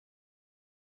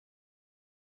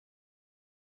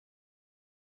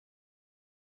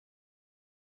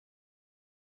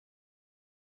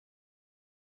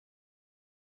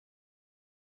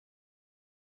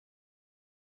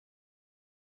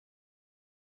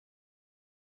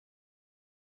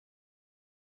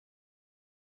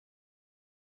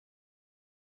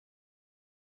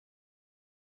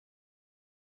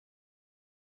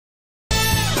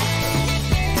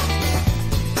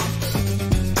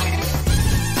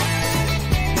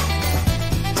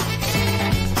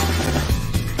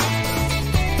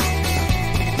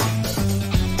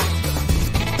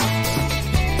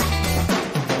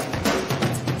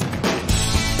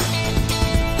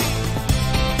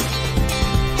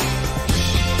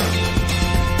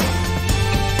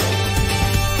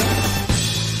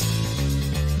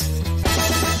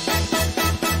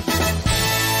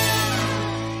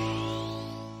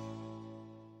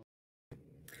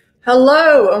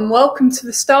Hello and welcome to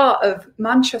the start of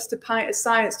Manchester Pint of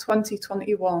Science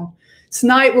 2021.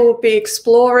 Tonight we'll be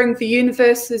exploring the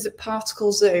universes of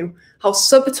Particle Zoo, how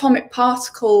subatomic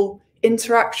particle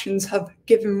interactions have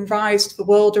given rise to the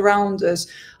world around us,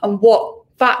 and what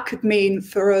that could mean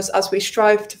for us as we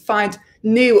strive to find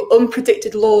new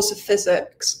unpredicted laws of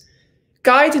physics.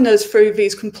 Guiding us through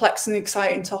these complex and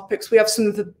exciting topics, we have some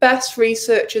of the best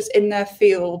researchers in their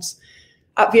fields.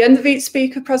 At the end of each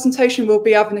speaker presentation, we'll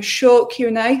be having a short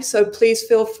Q&A, so please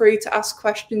feel free to ask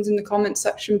questions in the comment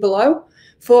section below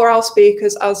for our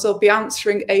speakers, as they'll be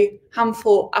answering a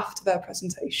handful after their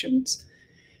presentations.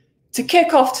 To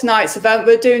kick off tonight's event,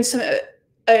 we're doing some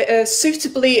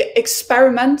suitably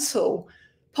experimental,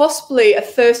 possibly a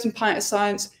first in Pint of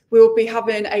Science. We will be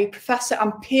having a professor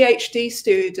and PhD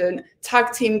student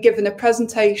tag team giving a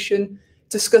presentation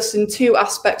discussing two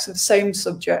aspects of the same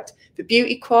subject: the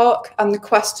beauty quark and the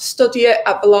quest to study it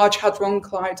at the Large Hadron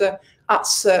Collider at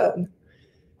CERN.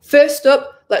 First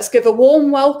up, let's give a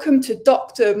warm welcome to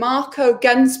Dr. Marco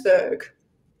Gensberg.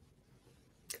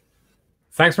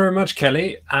 Thanks very much,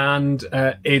 Kelly, and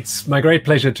it's my great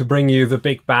pleasure to bring you the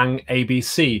Big Bang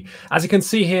ABC. As you can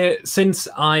see here, since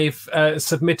I've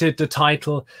submitted the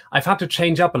title, I've had to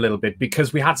change up a little bit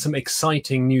because we had some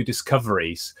exciting new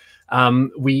discoveries.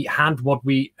 We had what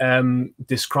we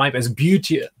describe as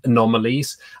beauty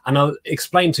anomalies, and I'll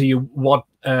explain to you what,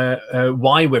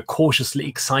 why we're cautiously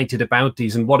excited about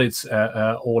these and what it's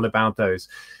all about those.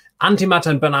 Antimatter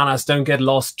and bananas, don't get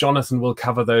lost. Jonathan will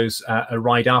cover those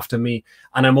right after me,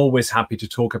 and I'm always happy to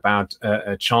talk about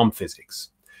charm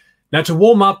physics. Now, to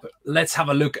warm up, let's have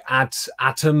a look at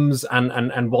atoms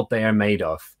and what they are made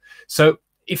of. So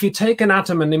if you take an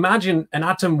atom and imagine an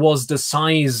atom was the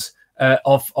size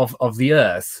of the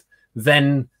Earth,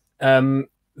 then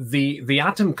the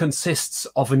atom consists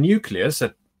of a nucleus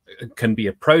that can be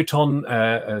a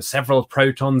proton, several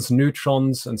protons,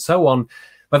 neutrons, and so on.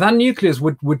 But that nucleus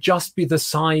would just be the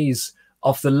size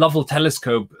of the Lovell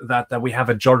telescope that we have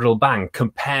at Jodrell Bank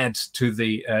compared to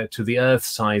the Earth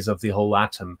size of the whole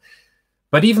atom.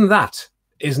 But even that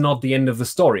is not the end of the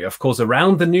story. Of course,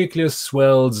 around the nucleus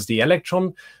swirls the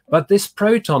electron, but this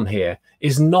proton here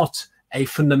is not a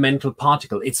fundamental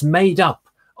particle. It's made up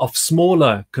of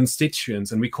smaller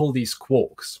constituents, and we call these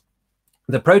quarks.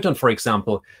 The proton, for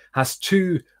example, has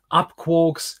two up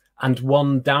quarks and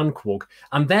one down quark,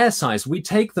 and their size, we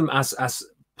take them as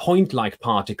point-like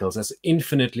particles, as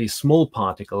infinitely small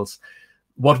particles.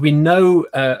 What we know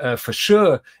for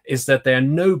sure is that they're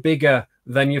no bigger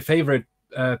than your favorite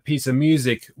piece of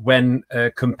music when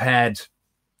compared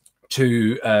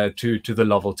to the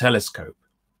Lovell telescope.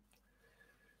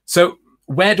 So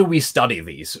where do we study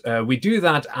these? We do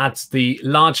that at the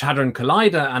Large Hadron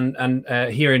Collider,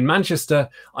 and here in Manchester,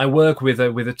 I work with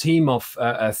a team of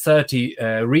 30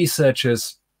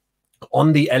 researchers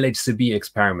on the LHCb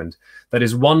experiment. That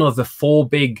is one of the 4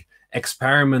 big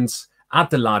experiments at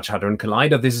the Large Hadron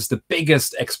Collider. This is the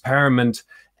biggest experiment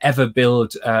ever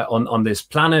built on this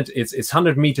planet. It's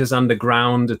 100 meters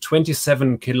underground, a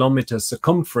 27-kilometer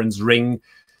circumference ring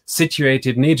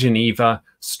situated near Geneva,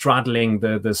 straddling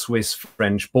the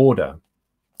Swiss-French border.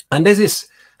 And this is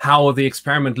how the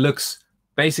experiment looks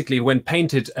basically when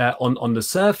painted on the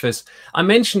surface. I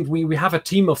mentioned we have a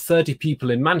team of 30 people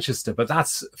in Manchester, but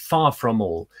that's far from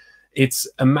all. It's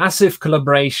a massive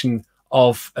collaboration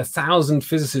of 1,000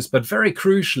 physicists, but very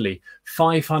crucially,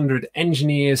 500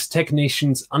 engineers,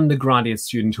 technicians, undergraduate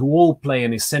students who all play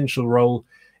an essential role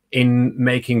in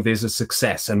making this a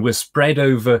success. And we're spread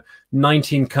over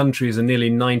 19 countries and nearly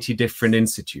 90 different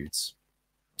institutes.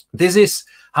 This is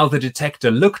how the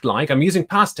detector looked like. I'm using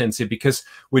past tense here because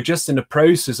we're just in the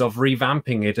process of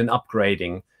revamping it and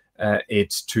upgrading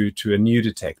it to a new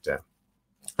detector.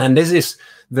 And this is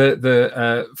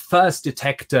the first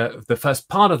detector, the first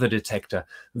part of the detector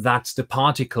that the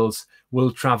particles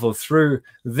will travel through.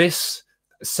 This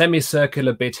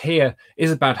semicircular bit here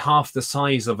is about half the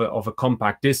size of a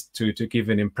compact disc to give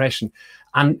an impression,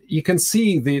 and you can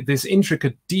see this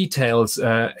intricate details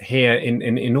here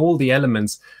in all the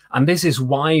elements, and this is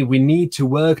why we need to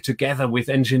work together with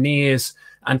engineers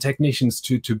and technicians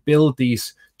to build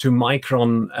these to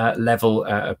micron level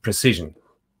precision.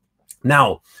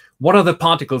 Now, what are the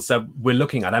particles that we're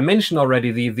looking at? I mentioned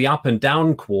already the up and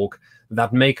down quark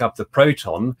that make up the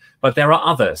proton, but there are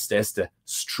others. There's the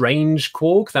strange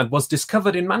quark that was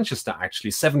discovered in Manchester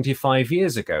actually 75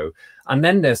 years ago. And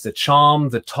then there's the charm,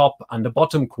 the top and the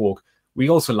bottom quark. We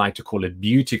also like to call it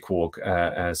beauty quark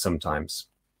sometimes.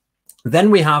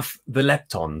 Then we have the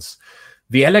leptons.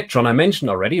 The electron I mentioned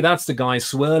already, that's the guy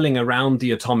swirling around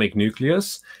the atomic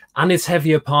nucleus, and its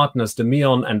heavier partners, the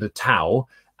muon and the tau.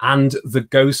 and the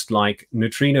ghost-like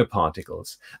neutrino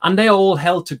particles. And they are all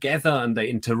held together and they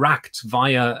interact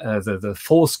via the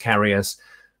force carriers.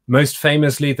 Most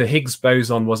famously, the Higgs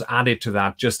boson was added to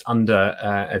that just under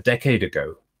a decade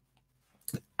ago.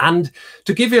 And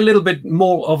to give you a little bit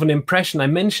more of an impression, I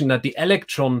mentioned that the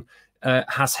electron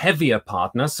has heavier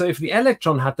partners. So if the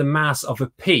electron had the mass of a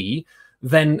pea,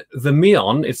 then the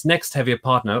muon, its next heavier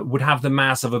partner, would have the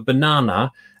mass of a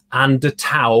banana, and the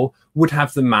tau would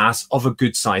have the mass of a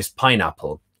good-sized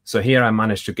pineapple. So here I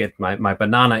managed to get my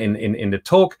banana in the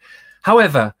talk.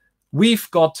 However, we've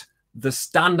got the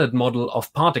standard model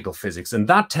of particle physics, and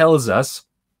that tells us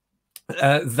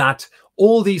that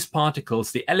all these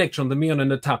particles, the electron, the muon, and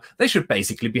the tau, they should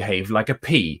basically behave like a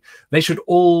pea. They should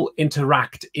all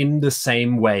interact in the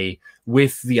same way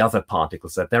with the other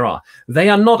particles that there are. They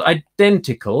are not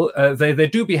identical. They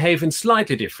do behave in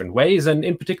slightly different ways. And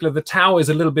in particular, the tau is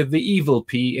a little bit the evil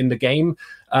pea in the game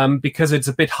because it's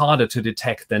a bit harder to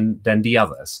detect than the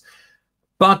others.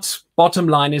 But bottom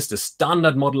line is the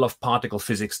standard model of particle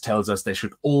physics tells us they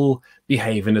should all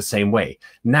behave in the same way.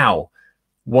 Now,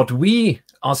 what we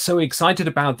are so excited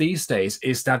about these days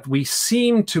is that we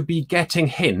seem to be getting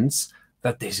hints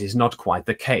that this is not quite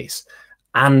the case.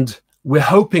 And we're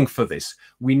hoping for this.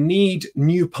 We need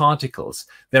new particles.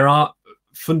 There are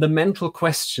fundamental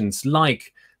questions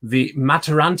like the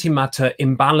matter-antimatter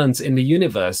imbalance in the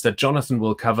universe that Jonathan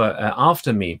will cover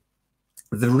after me.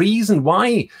 The reason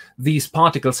why these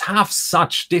particles have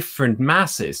such different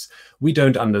masses, we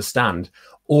don't understand.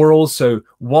 Or also,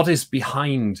 what is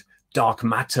behind dark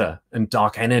matter and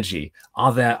dark energy?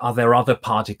 Are there other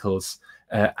particles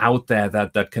out there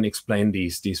that can explain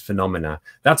these phenomena?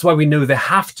 That's why we know there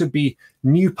have to be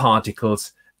new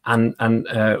particles, and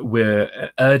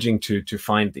we're urging to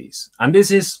find these. And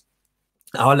this is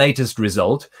our latest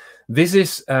result. This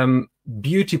is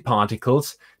beauty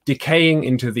particles decaying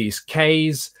into these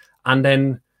Ks, and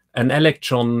then an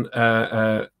electron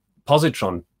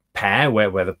positron pair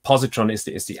where the positron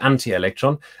is the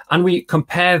anti-electron, and we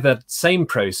compare that same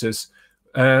process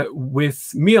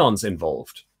with muons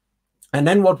involved. And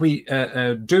then what we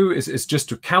do is just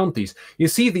to count these. You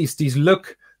see these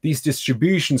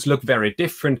distributions look very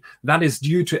different. That is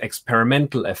due to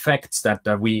experimental effects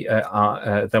that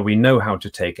we know how to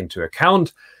take into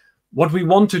account. What we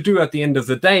want to do at the end of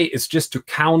the day is just to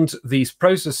count these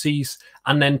processes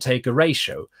and then take a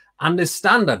ratio. And this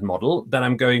standard model that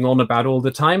I'm going on about all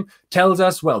the time tells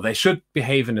us, well, they should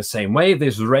behave in the same way.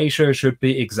 This ratio should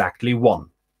be exactly 1.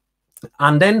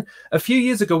 And then a few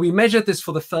years ago, we measured this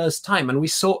for the first time and we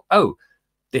saw, oh,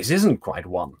 this isn't quite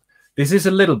 1. This is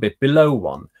a little bit below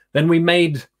 1. Then we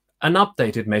made an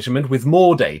updated measurement with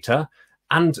more data.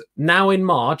 And now in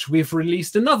March, we've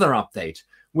released another update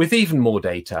with even more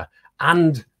data.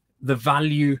 And the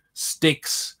value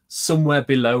sticks somewhere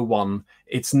below 1.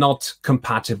 It's not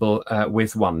compatible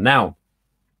with 1. Now,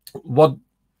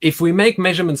 if we make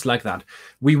measurements like that,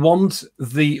 we want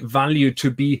the value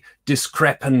to be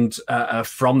discrepant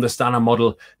from the standard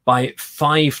model by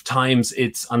 5 times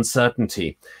its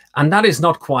uncertainty. And that is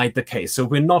not quite the case. So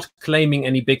we're not claiming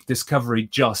any big discovery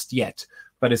just yet,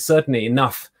 but it's certainly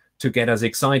enough to get us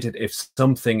excited if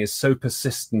something is so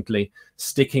persistently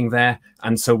sticking there.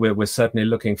 And so we're certainly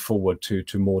looking forward to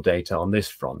more data on this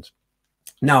front.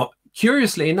 Now,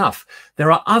 curiously enough,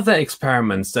 there are other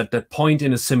experiments that point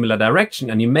in a similar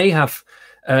direction. And you may have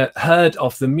heard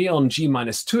of the muon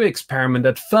G-2 experiment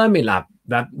at Fermilab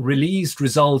that released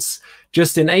results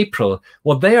just in April.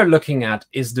 What they are looking at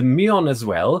is the muon as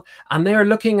well. And they are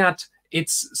looking at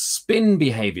its spin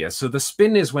behavior. So the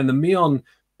spin is when the muon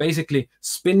basically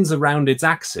spins around its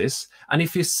axis. And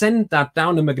if you send that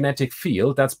down a magnetic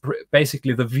field, that's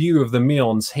basically the view of the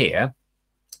muons here.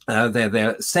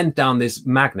 They're sent down this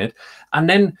magnet, and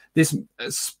then this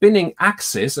spinning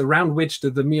axis around which the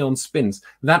muon spins,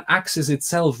 that axis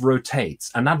itself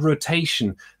rotates, and that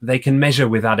rotation they can measure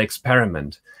with that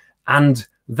experiment. And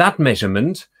that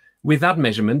measurement,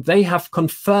 they have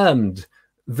confirmed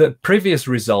the previous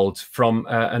result from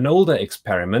an older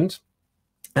experiment,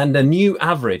 and the new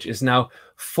average is now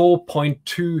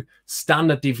 4.2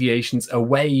 standard deviations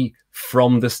away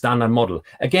from the standard model.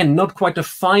 Again, not quite the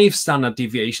 5 standard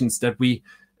deviations that we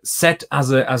set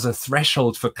as a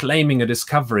threshold for claiming a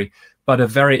discovery, but a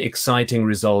very exciting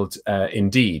result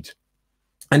indeed.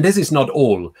 And this is not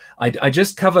all. I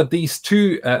just covered these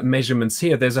 2 measurements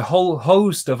here. There's a whole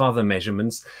host of other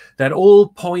measurements that all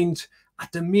point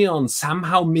at the muon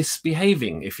somehow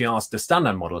misbehaving, if you ask the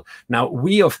standard model. Now,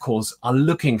 we, of course, are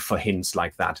looking for hints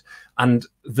like that. And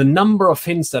the number of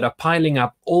hints that are piling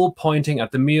up, all pointing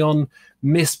at the muon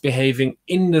misbehaving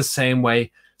in the same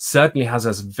way, certainly has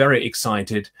us very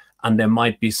excited. and there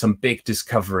might be some big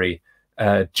discovery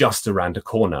just around the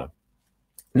corner.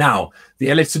 Now, the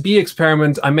LHCb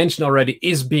experiment I mentioned already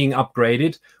is being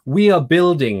upgraded. We are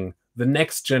building the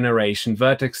next generation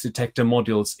vertex detector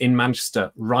modules in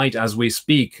Manchester right as we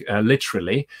speak,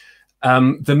 literally.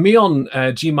 The MEON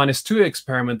G-2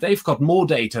 experiment, they've got more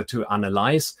data to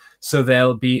analyze, so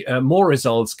there'll be more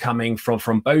results coming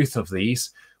from both of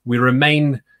these. We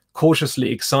remain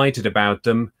cautiously excited about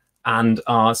them and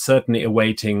are certainly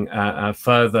awaiting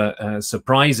further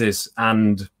surprises.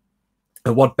 And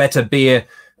what better beer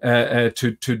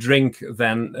to drink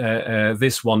than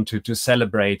this one to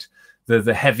celebrate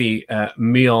the heavy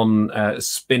MEON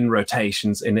spin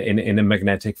rotations in a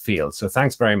magnetic field. So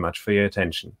thanks very much for your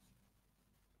attention.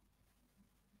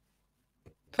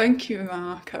 Thank you,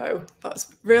 Marco.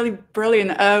 That's really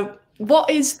brilliant. What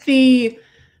is the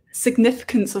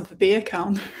significance of the beer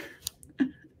can?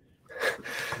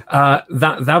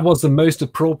 That was the most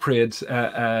appropriate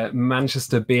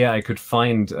Manchester beer I could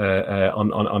find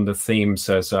on the theme.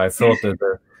 So I thought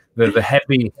that the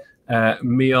heavy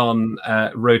MEON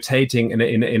rotating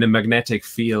in a magnetic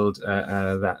field,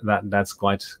 that's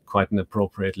quite an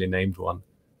appropriately named one.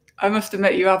 I must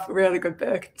admit, you have really good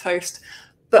beer taste.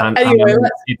 But anyway,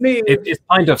 let's move. It's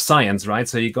Pint of Science, right?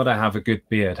 So you got to have a good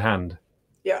beer at hand.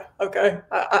 Yeah. Okay.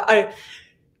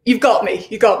 You've got me.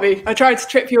 You got me. I tried to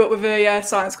trip you up with a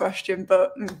science question,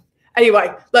 but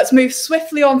anyway, let's move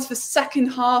swiftly on to the second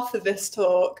half of this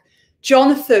talk.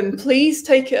 Jonathan, please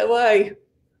take it away.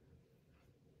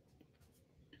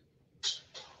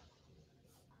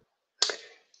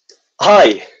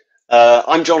 Hi,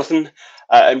 I'm Jonathan,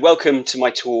 and welcome to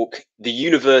my talk, The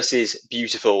Universe is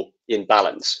Beautiful in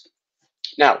Balance.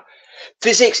 Now,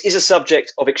 physics is a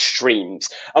subject of extremes,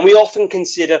 and we often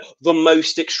consider the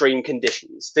most extreme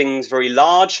conditions, things very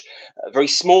large, very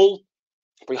small,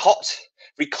 very hot,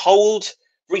 very cold,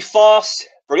 very fast,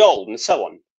 very old, and so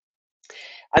on.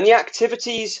 And the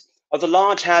activities of the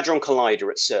Large Hadron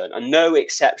Collider at CERN are no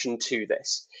exception to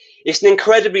this. It's an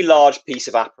incredibly large piece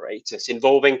of apparatus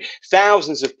involving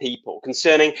thousands of people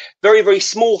concerning very, very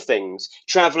small things,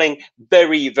 traveling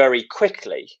very, very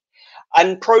quickly,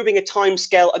 and probing a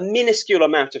timescale, a minuscule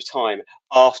amount of time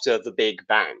after the Big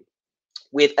Bang,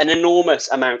 with an enormous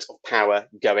amount of power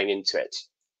going into it.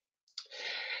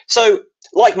 So,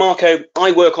 like Marco,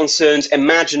 I work on CERN's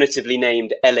imaginatively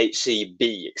named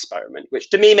LHCb experiment, which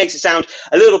to me makes it sound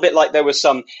a little bit like there was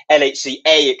some LHCa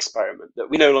experiment that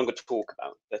we no longer talk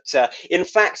about. But in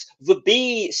fact, the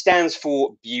B stands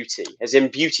for beauty, as in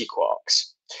beauty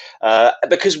quarks.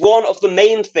 Because one of the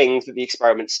main things that the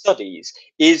experiment studies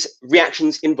is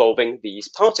reactions involving these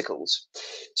particles.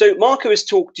 So Marco has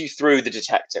talked you through the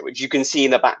detector, which you can see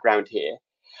in the background here,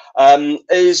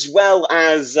 as well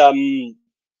as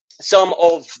some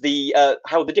of the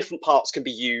how the different parts can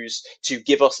be used to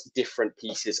give us different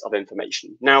pieces of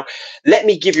information. Now, let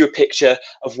me give you a picture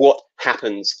of what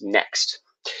happens next.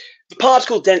 The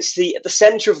particle density at the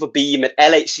center of the beam at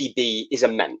LHCb is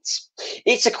immense.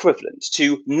 It's equivalent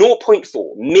to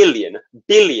 0.4 million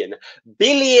billion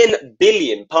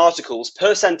particles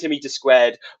per centimeter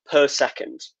squared per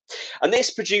second. And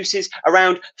this produces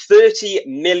around 30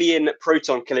 million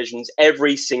proton collisions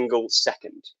every single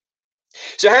second.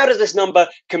 So how does this number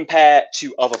compare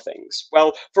to other things?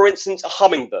 Well, for instance, a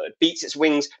hummingbird beats its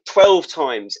wings 12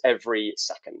 times every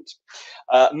second.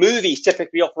 Movies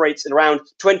typically operates at around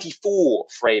 24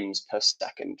 frames per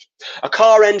second. A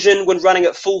car engine, when running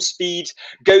at full speed,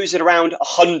 goes at around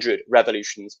 100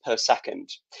 revolutions per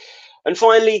second. And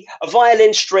finally, a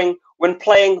violin string, when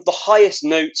playing the highest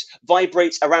note,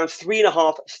 vibrates around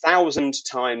 3,500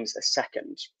 times a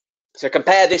second. So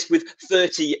compare this with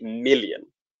 30 million.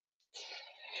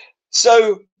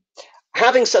 So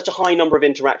having such a high number of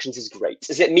interactions is great,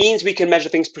 as it means we can measure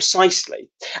things precisely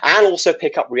and also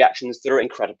pick up reactions that are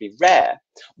incredibly rare.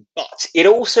 But it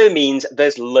also means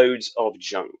there's loads of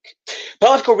junk.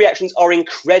 Particle reactions are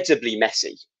incredibly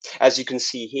messy, as you can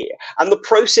see here, and the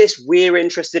process we're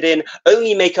interested in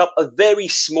only make up a very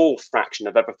small fraction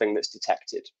of everything that's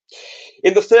detected.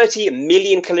 In the 30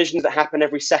 million collisions that happen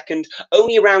every second,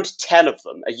 only around 10 of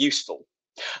them are useful.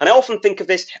 And I often think of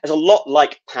this as a lot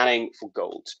like panning for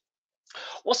gold.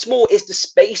 What's more is the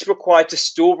space required to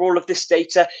store all of this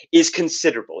data is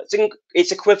considerable.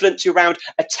 It's equivalent to around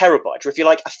a terabyte, or if you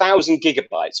like, 1,000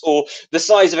 gigabytes, or the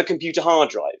size of a computer hard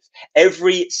drive,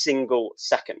 every single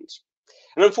second.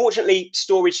 And unfortunately,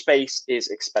 storage space is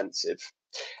expensive,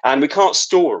 and we can't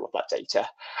store all of that data.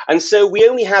 And so we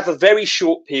only have a very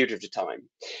short period of time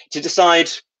to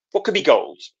decide what could be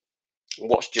gold and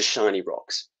what's just shiny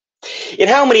rocks. In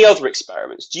how many other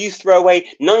experiments do you throw away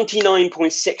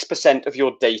 99.6% of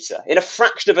your data in a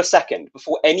fraction of a second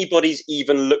before anybody's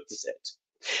even looked at it?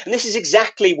 And this is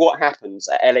exactly what happens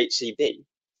at LHCb.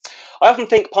 I often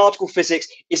think particle physics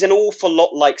is an awful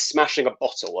lot like smashing a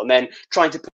bottle and then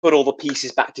trying to put all the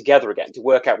pieces back together again to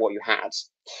work out what you had.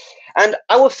 And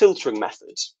our filtering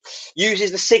method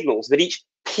uses the signals that each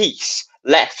piece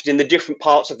left in the different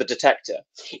parts of the detector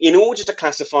in order to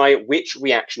classify which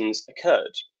reactions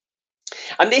occurred.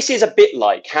 And this is a bit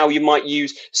like how you might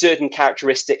use certain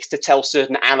characteristics to tell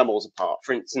certain animals apart.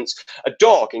 For instance, a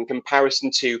dog in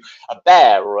comparison to a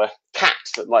bear or a cat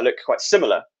that might look quite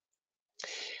similar.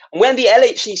 And when the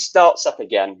LHC starts up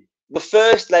again, the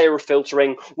first layer of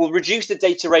filtering will reduce the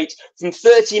data rate from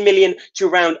 30 million to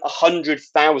around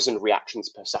 100,000 reactions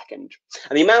per second.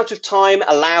 And the amount of time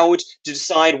allowed to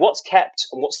decide what's kept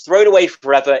and what's thrown away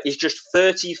forever is just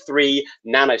 33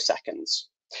 nanoseconds.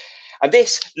 And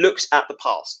this looks at the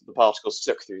path the particles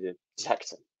took through the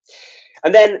detector.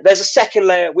 And then there's a second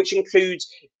layer which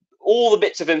includes all the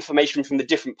bits of information from the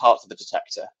different parts of the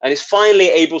detector and is finally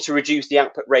able to reduce the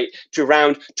output rate to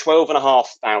around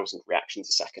 12,500 reactions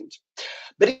a second.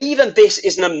 But even this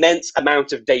is an immense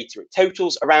amount of data. It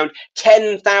totals around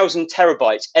 10,000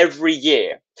 terabytes every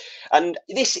year. And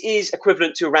this is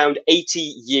equivalent to around 80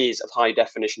 years of high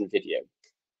definition video.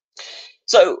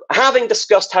 So having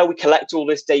discussed how we collect all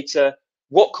this data,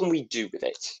 what can we do with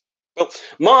it? Well,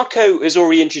 Marco has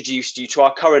already introduced you to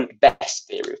our current best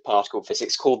theory of particle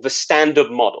physics called the Standard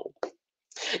Model.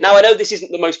 Now, I know this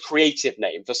isn't the most creative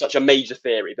name for such a major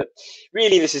theory, but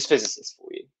really this is physicists for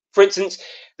you. For instance,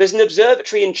 there's an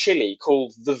observatory in Chile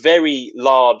called the Very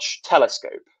Large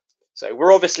Telescope. So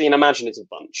we're obviously an imaginative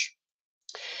bunch.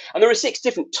 And there are 6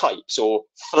 different types or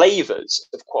flavors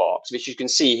of quarks, which you can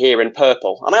see here in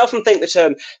purple. And I often think the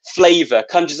term flavor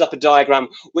conjures up a diagram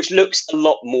which looks a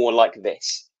lot more like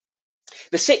this.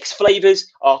 The 6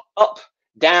 flavors are up,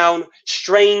 down,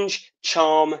 strange,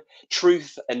 charm,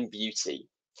 truth, and beauty.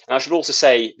 And I should also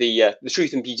say the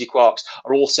truth and beauty quarks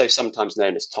are also sometimes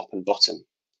known as top and bottom.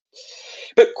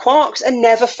 But quarks are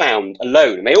never found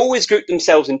alone, and they always group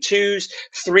themselves in 2s,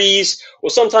 3s, or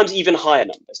sometimes even higher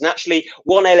numbers. And actually,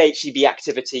 one LHCb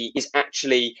activity is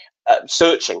actually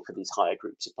searching for these higher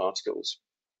groups of particles.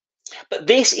 But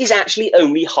this is actually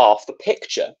only half the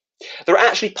picture. There are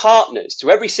actually partners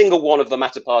to every single one of the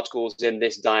matter particles in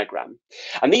this diagram.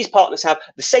 And these partners have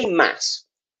the same mass,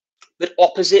 but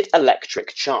opposite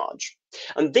electric charge.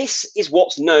 And this is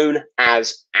what's known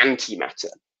as antimatter.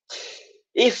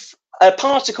 If a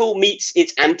particle meets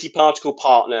its antiparticle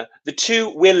partner, the two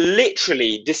will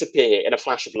literally disappear in a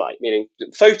flash of light, meaning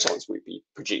that photons will be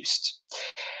produced.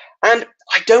 And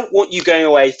I don't want you going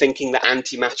away thinking that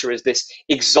antimatter is this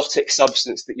exotic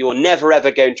substance that you're never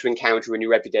ever going to encounter in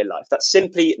your everyday life. That's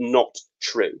simply not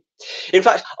true. In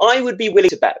fact, I would be willing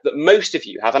to bet that most of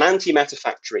you have an antimatter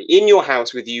factory in your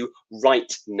house with you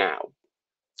right now.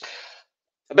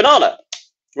 A banana,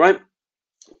 right?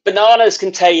 Bananas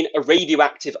contain a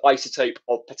radioactive isotope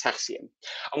of potassium.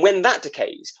 And when that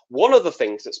decays, one of the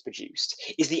things that's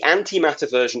produced is the antimatter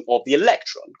version of the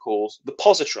electron called the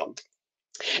positron.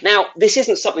 Now, this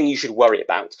isn't something you should worry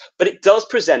about, but it does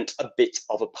present a bit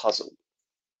of a puzzle.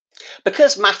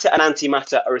 Because matter and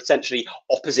antimatter are essentially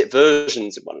opposite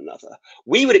versions of one another,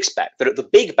 we would expect that at the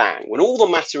Big Bang, when all the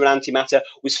matter and antimatter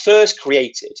was first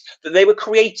created, that they were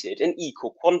created in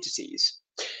equal quantities.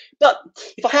 But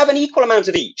if I have an equal amount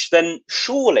of each, then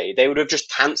surely they would have just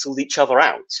cancelled each other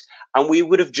out, and we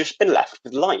would have just been left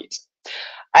with light.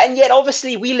 And yet,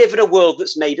 obviously, we live in a world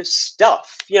that's made of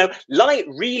stuff. You know, light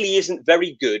really isn't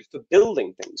very good for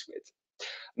building things with.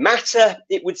 Matter,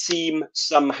 it would seem,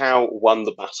 somehow won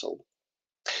the battle.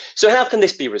 So how can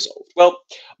this be resolved? Well,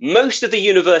 most of the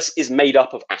universe is made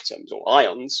up of atoms or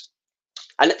ions.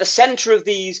 And at the center of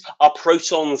these are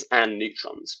protons and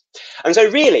neutrons. And so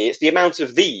really, it's the amount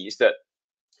of these that,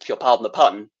 if you'll pardon the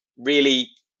pun, really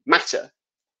matter.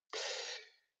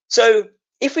 So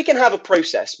if we can have a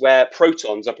process where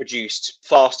protons are produced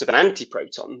faster than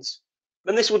antiprotons,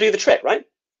 then this will do the trick, right?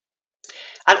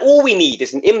 And all we need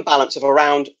is an imbalance of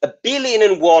around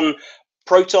 1,000,000,001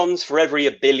 protons for every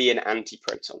 1,000,000,000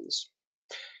 antiprotons.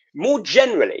 More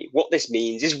generally, what this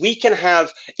means is we can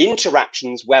have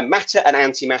interactions where matter and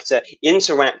antimatter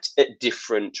interact at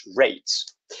different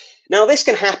rates. Now, this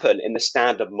can happen in the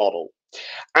Standard Model.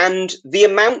 And the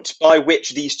amount by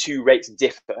which these two rates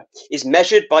differ is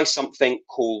measured by something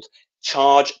called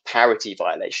charge parity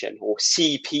violation, or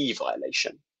CP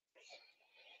violation.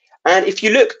 And if you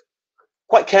look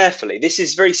quite carefully, this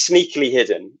is very sneakily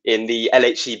hidden in the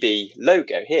LHCb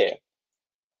logo here.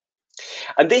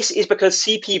 And this is because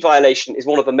CP violation is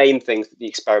one of the main things that the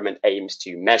experiment aims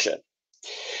to measure.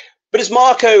 But as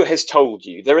Marco has told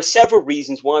you, there are several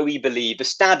reasons why we believe the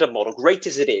standard model, great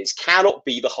as it is, cannot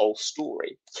be the whole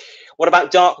story. What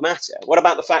about dark matter? What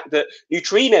about the fact that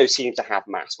neutrinos seem to have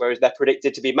mass, whereas they're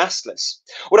predicted to be massless?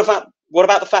 What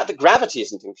about the fact that gravity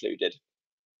isn't included?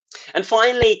 And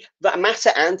finally, that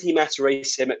matter-antimatter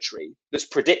asymmetry that's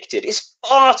predicted is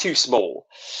far too small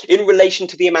in relation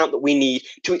to the amount that we need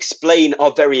to explain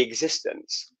our very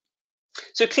existence.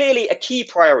 So clearly, a key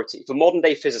priority for modern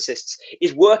day physicists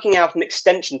is working out an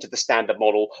extension to the standard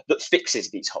model that fixes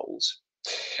these holes.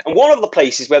 And one of the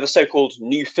places where the so-called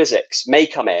new physics may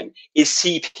come in is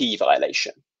CP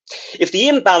violation. If the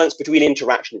imbalance between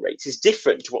interaction rates is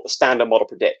different to what the standard model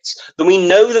predicts, then we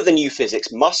know that the new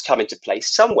physics must come into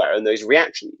place somewhere in those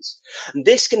reactions. And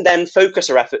this can then focus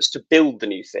our efforts to build the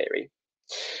new theory.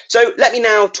 So let me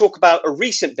now talk about a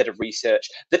recent bit of research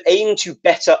that aimed to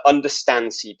better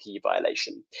understand CP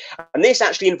violation. And this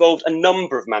actually involved a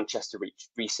number of Manchester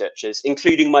researchers,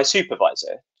 including my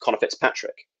supervisor, Connor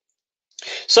Fitzpatrick.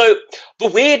 So the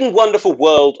weird and wonderful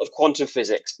world of quantum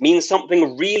physics means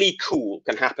something really cool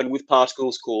can happen with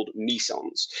particles called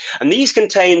mesons. And these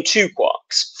contain two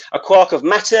quarks, a quark of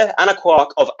matter and a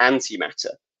quark of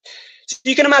antimatter. So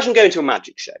you can imagine going to a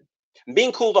magic show and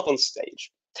being called up on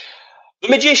stage. The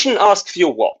magician asks for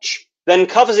your watch, then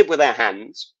covers it with their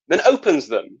hands, then opens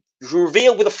them to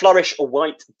reveal with a flourish a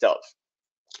white dove.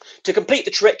 To complete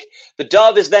the trick, the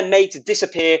dove is then made to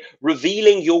disappear,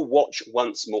 revealing your watch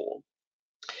once more.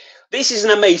 This is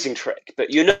an amazing trick,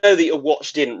 but you know that your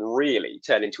watch didn't really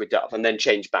turn into a dove and then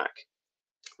change back,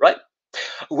 right?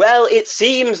 Well, it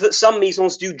seems that some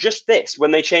mesons do just this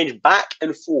when they change back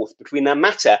and forth between their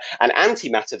matter and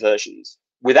antimatter versions,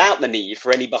 without the need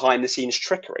for any behind-the-scenes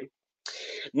trickery.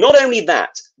 Not only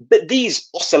that, but these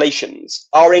oscillations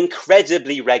are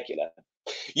incredibly regular.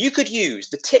 You could use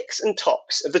the ticks and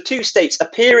tocks of the two states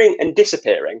appearing and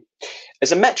disappearing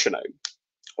as a metronome,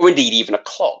 or indeed even a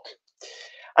clock.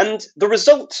 And the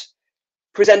result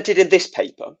presented in this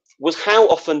paper was how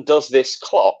often does this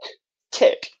clock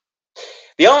tick?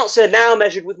 The answer, now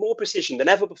measured with more precision than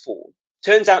ever before,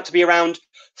 turns out to be around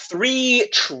 3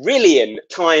 trillion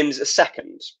times a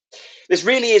second. This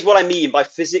really is what I mean by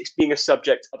physics being a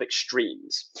subject of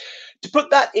extremes. To put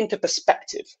that into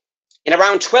perspective, in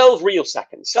around 12 real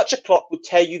seconds, such a clock would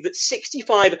tell you that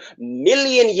 65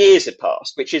 million years had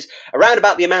passed, which is around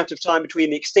about the amount of time between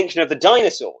the extinction of the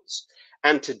dinosaurs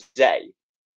and today.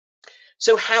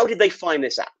 So how did they find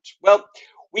this out? Well,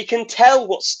 we can tell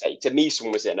what state a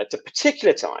meson was in at a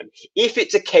particular time if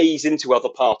it decays into other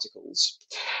particles.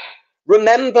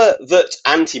 Remember that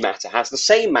antimatter has the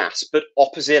same mass but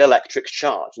opposite electric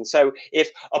charge. And so if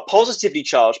a positively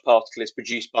charged particle is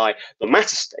produced by the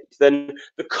matter state, then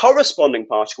the corresponding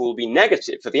particle will be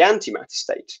negative for the antimatter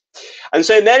state. And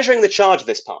so measuring the charge of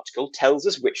this particle tells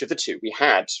us which of the two we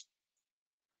had.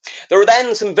 There are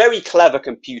then some very clever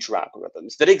computer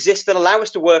algorithms that exist that allow us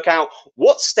to work out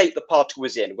what state the particle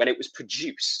was in when it was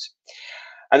produced.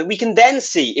 And we can then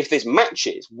see if this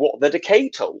matches what the decay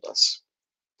told us.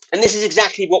 And this is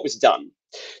exactly what was done.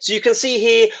 So you can see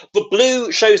here, the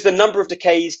blue shows the number of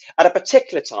decays at a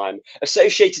particular time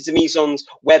associated to mesons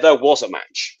where there was a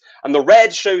match. And the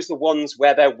red shows the ones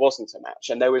where there wasn't a match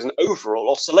and there was an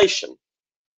overall oscillation.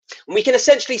 And we can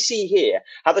essentially see here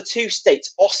how the two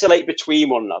states oscillate between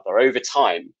one another over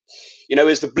time. You know,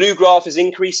 as the blue graph is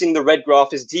increasing, the red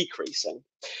graph is decreasing.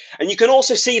 And you can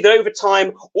also see that over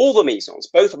time, all the mesons,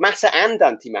 both matter and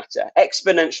antimatter,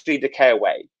 exponentially decay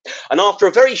away. And after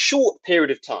a very short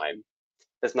period of time,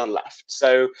 there's none left.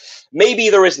 So maybe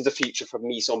there isn't a future for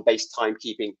meson-based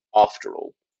timekeeping after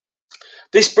all.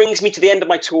 This brings me to the end of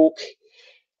my talk.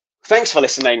 Thanks for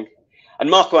listening. And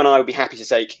Marco and I would be happy to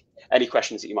take any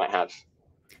questions that you might have.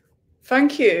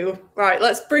 Thank you. Right,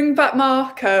 let's bring back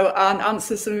Marco and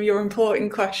answer some of your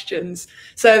important questions.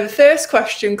 So the first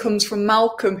question comes from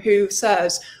Malcolm, who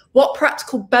says, what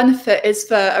practical benefit is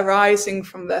there arising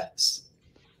from this?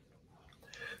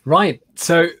 Right.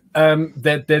 So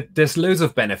there's loads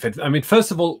of benefit. I mean,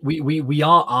 first of all, we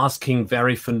are asking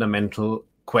very fundamental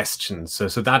questions. So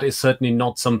that is certainly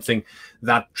not something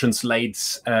that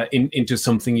translates into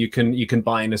something you can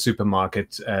buy in a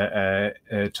supermarket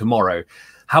tomorrow.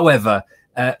 However,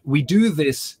 we do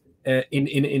this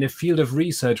in a field of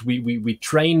research. We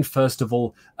train, first of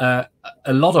all, a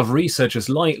lot of researchers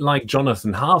like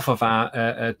Jonathan. Half of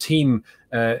our team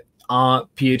are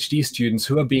PhD students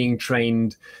who are being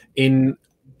trained in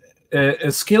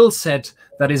a skill set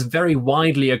that is very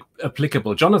widely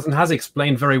applicable. Jonathan has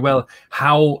explained very well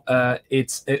how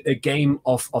it's a game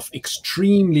of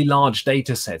extremely large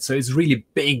data sets. So it's really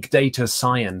big data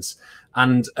science.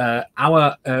 And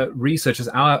our researchers,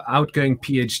 our outgoing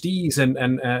PhDs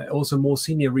and also more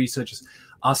senior researchers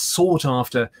are sought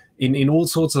after in all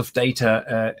sorts of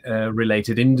data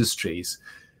related industries.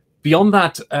 Beyond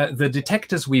that, the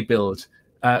detectors we build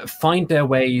find their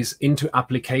ways into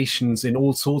applications in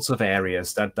all sorts of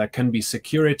areas that can be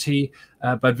security,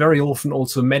 but very often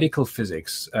also medical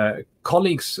physics.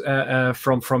 Colleagues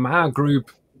from our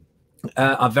group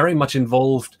are very much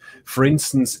involved, for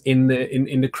instance, in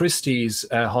the Christie's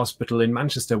Hospital in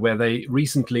Manchester, where they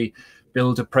recently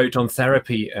built a proton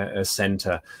therapy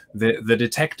center. The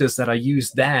detectors that are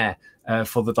used there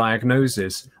for the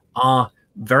diagnosis are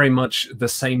very much the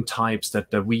same types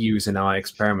that we use in our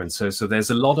experiments. So there's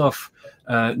a lot of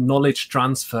knowledge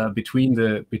transfer between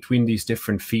these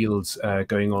different fields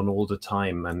going on all the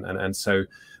time, and so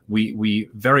we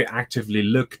very actively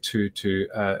look to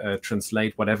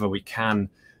translate whatever we can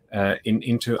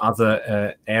into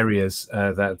other areas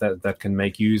that can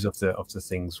make use of the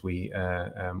things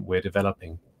we're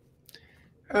developing.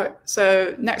 All right,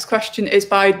 so next question is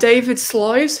by David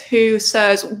Sloys, who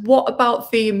says, what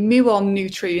about the muon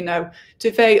neutrino?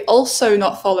 Do they also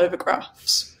not follow the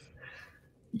graphs?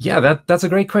 Yeah, that's a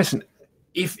great question.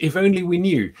 If only we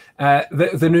knew.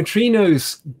 The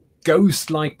neutrinos,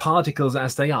 ghost-like particles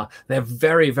as they are, they're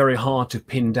very, very hard to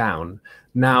pin down.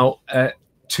 Now,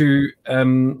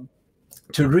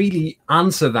 to really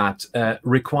answer that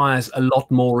requires a lot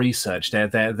more research.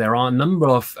 There are a number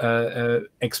of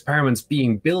experiments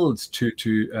being built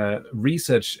to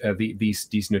research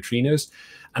these neutrinos,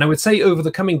 and I would say over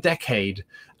the coming decade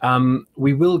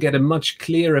we will get a much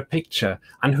clearer picture.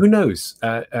 And who knows?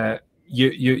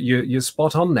 You're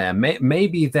spot on there.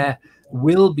 Maybe there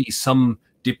will be some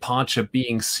departure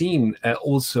being seen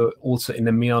also in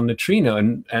the muon neutrino,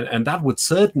 and that would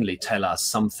certainly tell us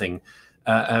something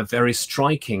very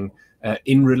striking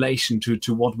in relation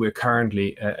to what we're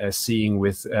currently seeing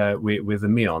with the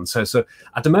muon. So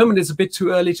at the moment it's a bit too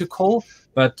early to call,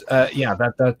 but yeah,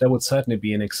 that would certainly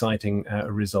be an exciting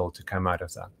result to come out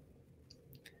of that.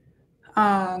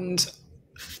 And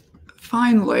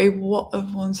finally,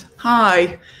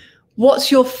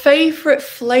 what's your favorite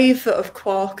flavor of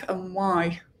quark and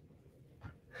why?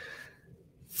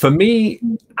 For me,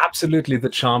 absolutely the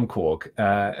charm quark.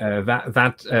 As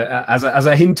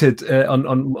I hinted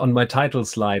on my title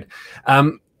slide,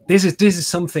 this is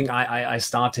something I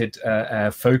started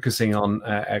focusing on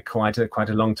quite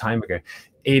a long time ago.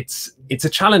 It's a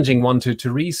challenging one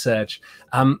to research,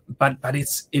 but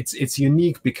it's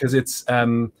unique because it's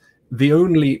the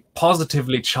only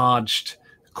positively charged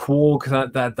quark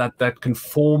that can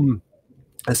form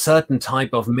a certain type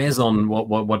of meson,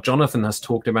 what Jonathan has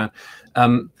talked about,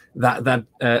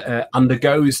 that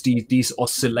undergoes these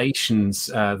oscillations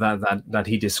that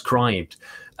he described,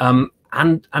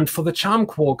 and for the charm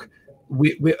quark,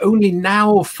 we're only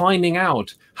now finding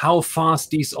out how fast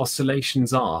these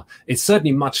oscillations are. It's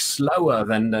certainly much slower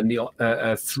than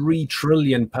the 3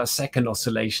 trillion per second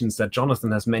oscillations that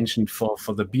Jonathan has mentioned for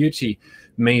the beauty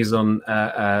meson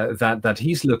that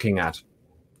he's looking at.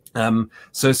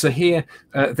 So here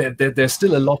there's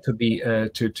still a lot to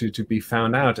be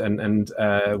found out, and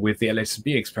with the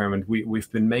LHCb experiment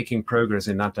we've been making progress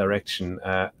in that direction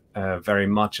very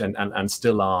much, and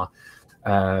still are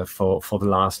for the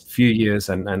last few years,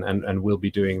 and we'll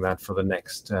be doing that for the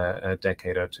next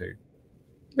decade or two.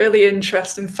 Really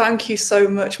interesting. Thank you so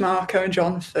much, Marco and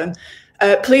Jonathan.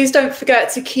 Please don't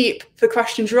forget to keep the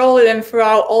questions rolling in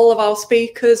throughout all of our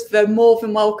speakers. They're more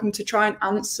than welcome to try and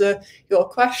answer your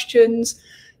questions.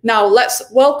 Now, let's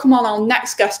welcome on our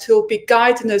next guest, who will be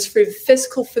guiding us through the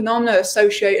physical phenomena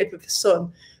associated with the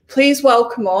sun. Please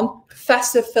welcome on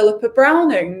Professor Philippa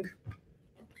Browning.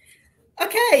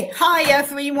 Okay, hi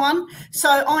everyone.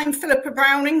 So I'm Philippa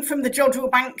Browning from the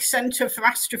Gersabeck Centre for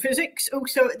Astrophysics,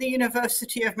 also at the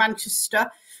University of Manchester.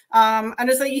 And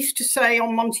as they used to say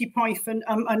on Monty Python,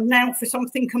 and now for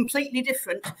something completely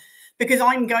different, because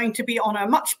I'm going to be on a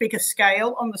much bigger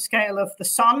scale, on the scale of the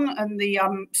sun and the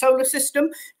solar system.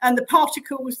 And the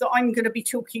particles that I'm going to be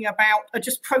talking about are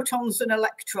just protons and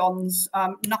electrons,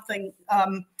 nothing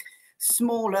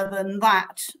smaller than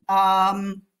that.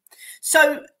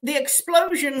 So the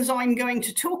explosions I'm going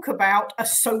to talk about are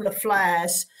solar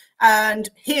flares. And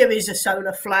here is a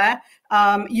solar flare.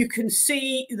 You can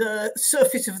see the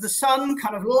surface of the sun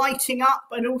kind of lighting up,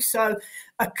 and also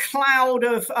a cloud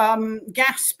of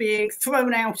gas being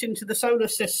thrown out into the solar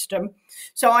system.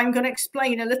 So I'm going to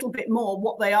explain a little bit more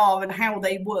what they are and how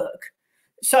they work.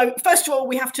 So first of all,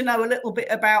 we have to know a little bit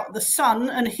about the sun,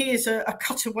 and here's a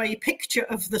cutaway picture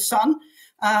of the sun.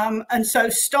 And so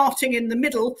starting in the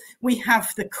middle, we have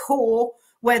the core,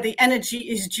 where the energy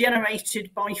is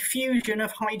generated by fusion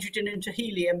of hydrogen into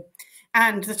helium.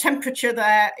 And the temperature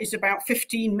there is about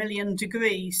 15 million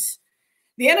degrees.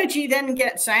 The energy then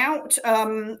gets out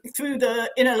through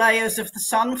the inner layers of the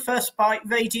sun, first by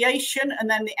radiation, and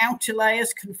then the outer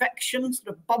layers, convection,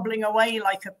 sort of bubbling away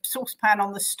like a saucepan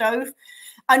on the stove,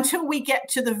 until we get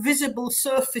to the visible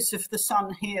surface of the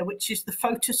sun here, which is the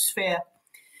photosphere.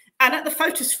 And at the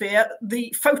photosphere,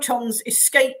 the photons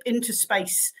escape into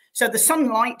space. So the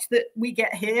sunlight that we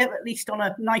get here, at least on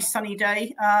a nice sunny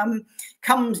day,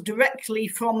 comes directly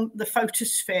from the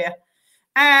photosphere.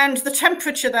 And the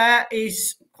temperature there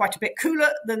is quite a bit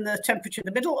cooler than the temperature in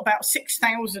the middle, about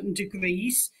 6,000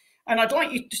 degrees. And I'd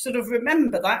like you to sort of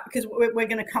remember that, because we're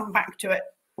going to come back to it.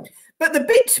 But the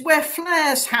bit where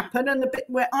flares happen, and the bit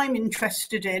where I'm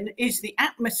interested in, is the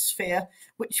atmosphere,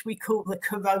 which we call the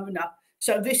corona.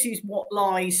 So this is what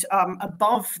lies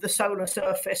above the solar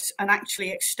surface and actually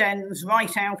extends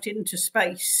right out into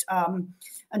space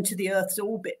and to the Earth's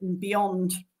orbit and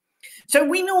beyond. So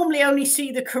we normally only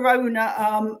see the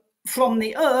corona from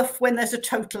the Earth when there's a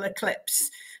total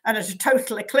eclipse. And at a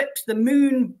total eclipse, the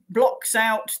moon blocks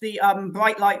out the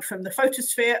bright light from the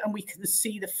photosphere, and we can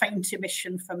see the faint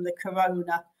emission from the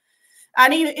corona.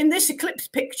 And in this eclipse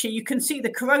picture, you can see the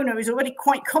corona is already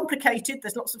quite complicated.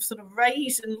 There's lots of sort of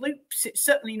rays and loops. It's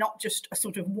certainly not just a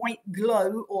sort of white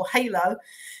glow or halo.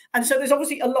 And so there's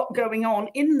obviously a lot going on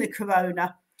in the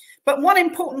corona. But one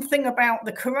important thing about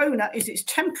the corona is its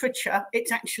temperature.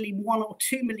 It's actually 1 or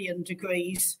 2 million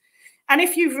degrees. And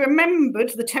if you've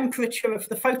remembered the temperature of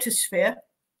the photosphere,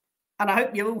 and I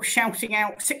hope you're all shouting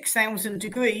out 6,000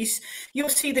 degrees, you'll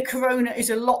see the corona is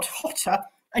a lot hotter.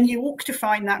 And you ought to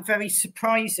find that very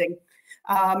surprising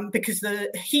because the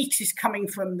heat is coming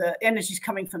from the energy is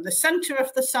coming from the center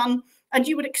of the sun, and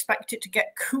you would expect it to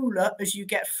get cooler as you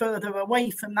get further away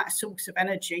from that source of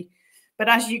energy. But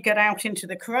as you get out into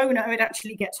the corona, it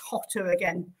actually gets hotter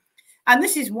again. And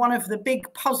this is one of the big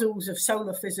puzzles of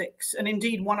solar physics, and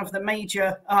indeed one of the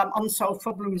major unsolved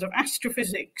problems of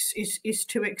astrophysics is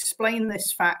to explain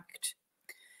this fact.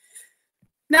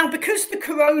 Now, because the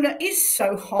corona is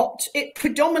so hot, it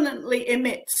predominantly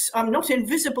emits not in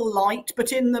visible light,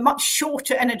 but in the much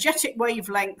shorter energetic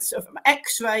wavelengths of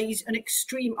X-rays and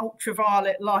extreme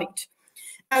ultraviolet light.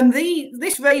 And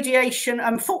this radiation,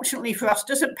 unfortunately for us,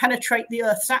 doesn't penetrate the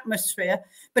Earth's atmosphere,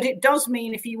 but it does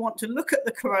mean if you want to look at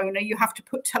the corona, you have to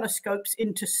put telescopes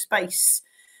into space.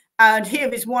 And here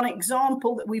is one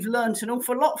example that we've learned an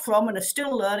awful lot from and are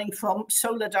still learning from,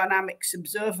 Solar Dynamics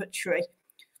Observatory.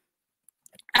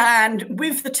 And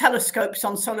with the telescopes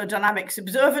on Solar Dynamics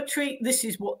Observatory, this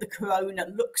is what the corona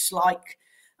looks like.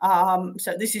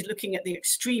 So this is looking at the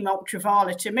extreme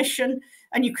ultraviolet emission,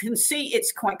 and you can see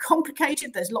it's quite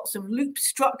complicated. There's lots of loop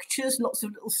structures, lots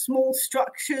of little small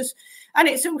structures, and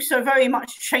it's also very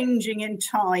much changing in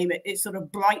time. It sort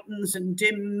of brightens and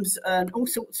dims and all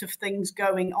sorts of things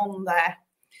going on there.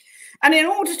 And in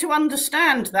order to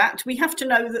understand that, we have to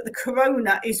know that the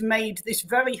corona is made, this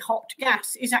very hot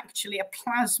gas is actually a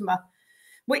plasma,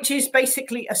 which is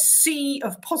basically a sea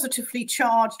of positively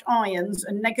charged ions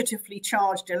and negatively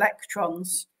charged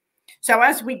electrons. So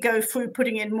as we go through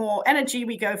putting in more energy,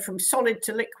 we go from solid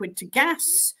to liquid to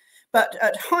gas. But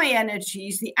at high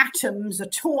energies, the atoms are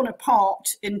torn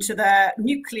apart into their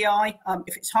nuclei.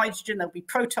 If it's hydrogen, there'll be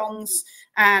protons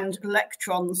and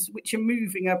electrons, which are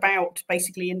moving about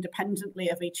basically independently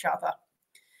of each other.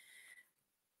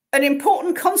 An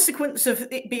important consequence of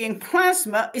it being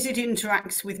plasma is it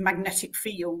interacts with magnetic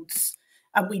fields.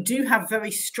 And we do have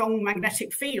very strong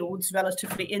magnetic fields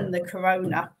relatively in the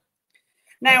corona.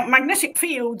 Now, magnetic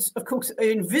fields, of course, are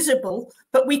invisible,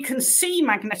 but we can see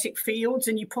magnetic fields,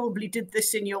 and you probably did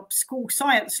this in your school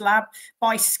science lab,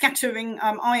 by scattering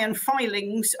iron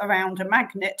filings around a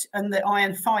magnet, and the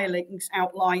iron filings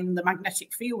outline the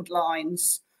magnetic field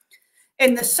lines.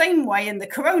 In the same way, in the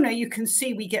corona, you can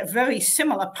see we get very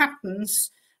similar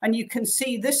patterns, and you can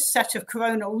see this set of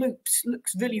coronal loops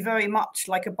looks really very much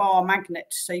like a bar magnet.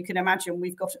 So you can imagine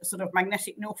we've got a sort of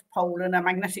magnetic north pole and a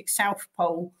magnetic south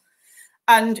pole.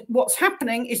 And what's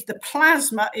happening is the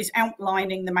plasma is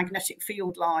outlining the magnetic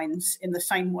field lines in the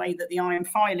same way that the iron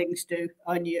filings do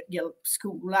in your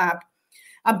school lab.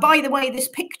 And by the way, this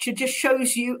picture just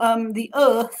shows you the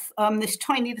Earth, this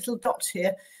tiny little dot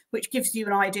here, which gives you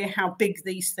an idea how big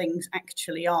these things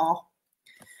actually are.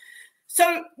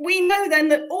 So we know then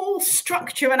that all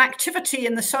structure and activity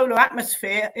in the solar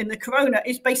atmosphere, in the corona,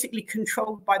 is basically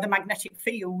controlled by the magnetic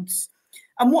fields.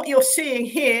 And what you're seeing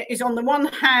here is, on the one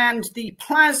hand, the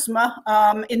plasma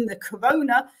in the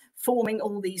corona forming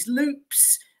all these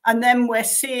loops. And then we're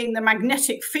seeing the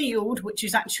magnetic field, which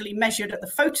is actually measured at the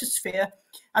photosphere.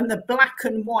 And the black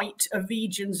and white are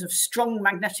regions of strong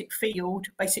magnetic field,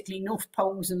 basically north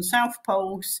poles and south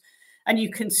poles. And you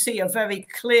can see a very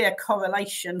clear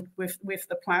correlation with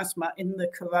the plasma in the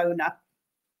corona.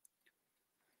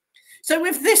 So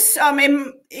with this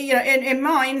in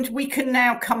mind, we can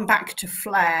now come back to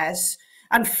flares.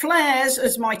 And flares,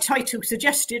 as my title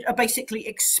suggested, are basically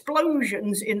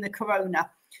explosions in the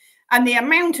corona. And the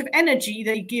amount of energy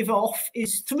they give off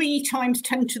is 3 ×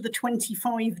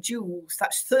 10⁻25 joules.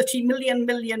 That's 30 million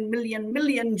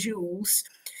joules.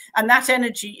 And that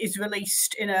energy is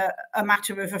released in a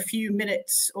matter of a few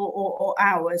minutes or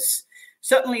hours.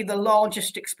 Certainly the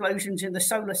largest explosions in the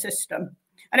solar system.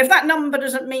 And if that number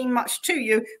doesn't mean much to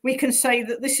you, we can say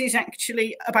that this is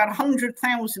actually about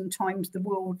 100,000 times the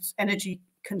world's energy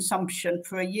consumption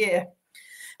for a year.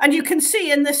 And you can see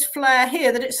in this flare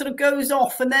here that it sort of goes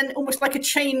off, and then almost like a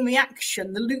chain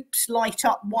reaction, the loops light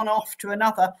up one after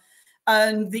another,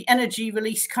 and the energy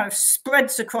release kind of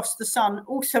spreads across the sun.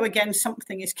 Also, again,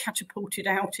 something is catapulted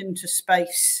out into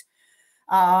space.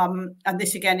 And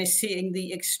this again is seeing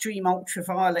the extreme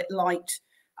ultraviolet light.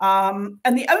 And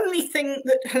the only thing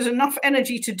that has enough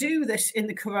energy to do this in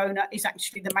the corona is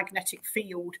actually the magnetic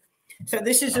field. So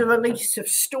this is a release of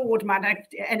stored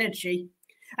magnetic energy.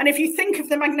 And if you think of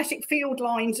the magnetic field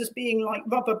lines as being like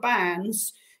rubber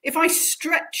bands, if I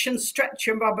stretch and stretch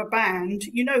a rubber band,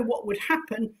 you know what would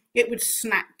happen? It would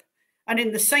snap. And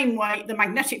in the same way, the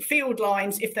magnetic field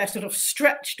lines, if they're sort of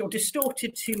stretched or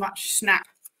distorted too much, snap.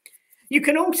 You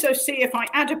can also see if I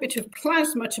add a bit of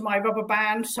plasma to my rubber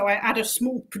band, so I add a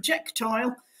small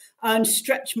projectile and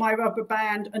stretch my rubber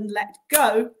band and let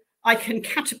go, I can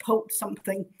catapult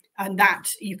something, and that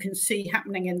you can see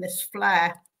happening in this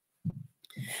flare.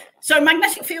 So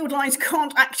magnetic field lines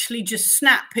can't actually just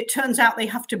snap. It turns out they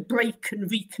have to break and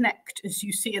reconnect, as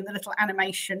you see in the little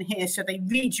animation here. So they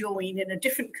rejoin in a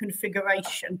different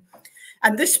configuration.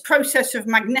 And this process of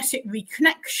magnetic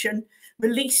reconnection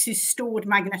releases stored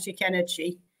magnetic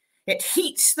energy. It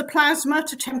heats the plasma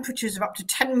to temperatures of up to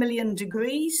 10 million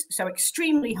degrees, so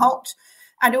extremely hot,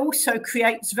 and also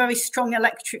creates very strong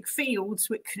electric fields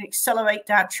which can accelerate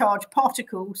our charged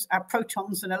particles, our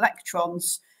protons and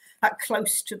electrons, at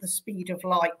close to the speed of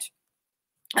light.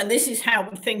 And this is how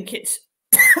we think it's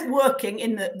working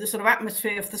in the sort of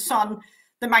atmosphere of the sun.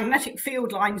 The magnetic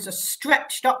field lines are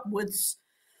stretched upwards,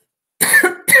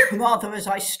 rather as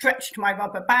I stretched my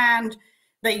rubber band.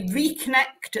 They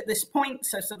reconnect at this point,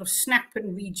 so sort of snap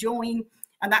and rejoin,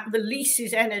 and that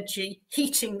releases energy,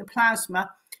 heating the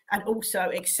plasma and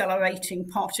also accelerating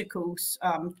particles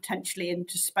potentially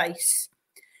into space.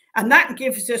 And that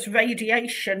gives us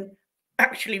radiation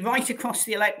actually right across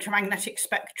the electromagnetic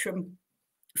spectrum,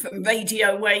 from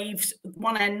radio waves at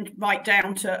one end right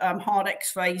down to hard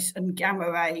X-rays and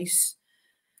gamma rays.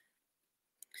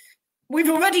 We've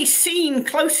already seen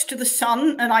close to the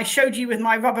sun, and I showed you with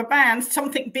my rubber band,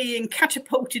 something being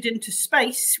catapulted into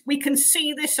space. We can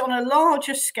see this on a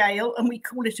larger scale, and we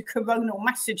call it a coronal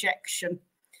mass ejection.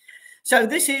 So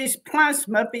this is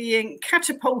plasma being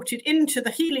catapulted into the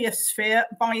heliosphere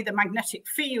by the magnetic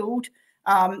field.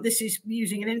 This is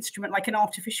using an instrument like an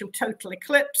artificial total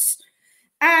eclipse.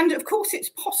 And of course, it's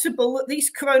possible that these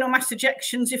coronal mass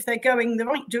ejections, if they're going the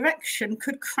right direction,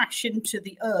 could crash into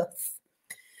the Earth.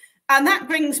 And that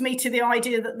brings me to the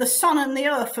idea that the sun and the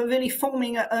Earth are really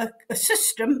forming a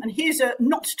system. And here's a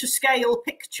not to scale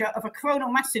picture of a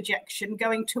coronal mass ejection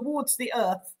going towards the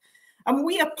Earth. And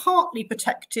we are partly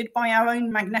protected by our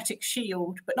own magnetic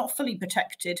shield, but not fully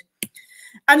protected.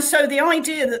 And so the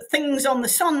idea that things on the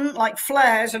sun, like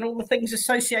flares and all the things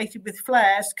associated with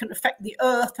flares, can affect the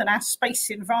Earth and our space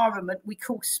environment, we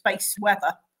call space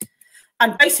weather.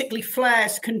 And basically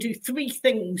flares can do 3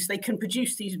 things. They can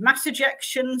produce these mass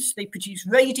ejections, they produce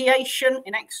radiation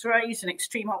in X-rays and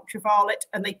extreme ultraviolet,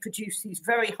 and they produce these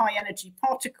very high energy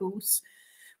particles,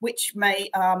 which may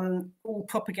all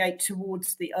propagate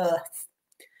towards the Earth.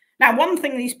 Now, one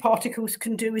thing these particles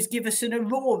can do is give us an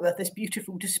aurora, this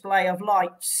beautiful display of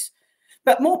lights.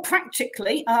 But more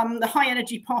practically, the high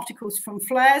energy particles from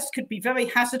flares could be very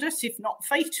hazardous, if not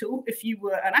fatal, if you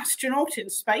were an astronaut in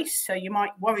space. So you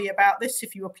might worry about this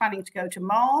if you were planning to go to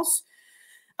Mars.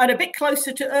 And a bit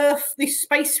closer to Earth, these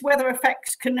space weather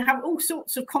effects can have all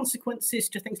sorts of consequences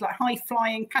to things like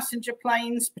high-flying passenger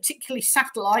planes, particularly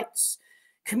satellites,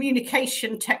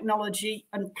 communication technology,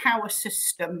 and power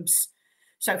systems.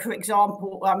 So, for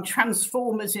example,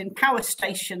 transformers in power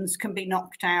stations can be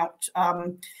knocked out.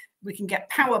 we can get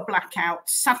power blackouts,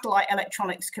 satellite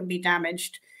electronics can be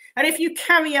damaged. And if you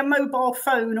carry a mobile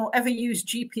phone or ever use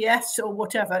GPS or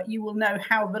whatever, you will know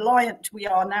how reliant we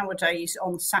are nowadays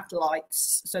on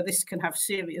satellites. So this can have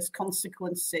serious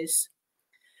consequences.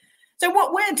 So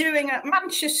what we're doing at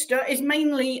Manchester is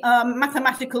mainly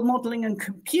mathematical modelling and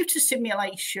computer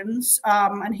simulations,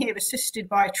 and here assisted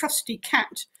by a trusty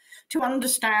cat to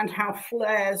understand how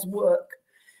flares work.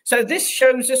 So this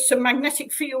shows us some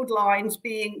magnetic field lines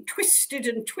being twisted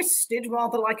and twisted,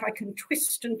 rather like I can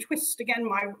twist and twist again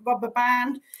my rubber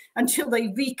band until they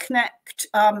reconnect,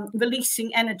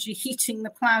 releasing energy, heating the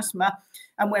plasma,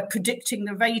 and we're predicting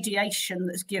the radiation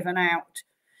that's given out.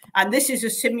 And this is a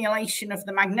simulation of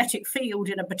the magnetic field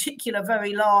in a particular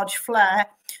very large flare,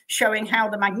 showing how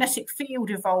the magnetic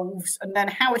field evolves and then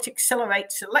how it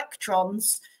accelerates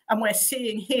electrons. And we're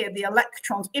seeing here the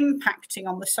electrons impacting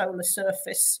on the solar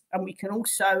surface. And we can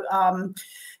also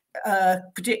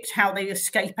predict how they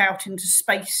escape out into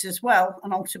space as well,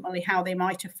 and ultimately how they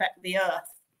might affect the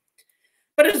Earth.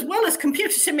 But as well as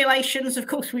computer simulations, of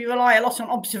course, we rely a lot on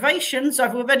observations.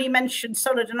 I've already mentioned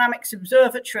Solar Dynamics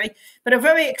Observatory, but a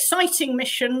very exciting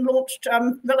mission launched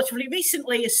relatively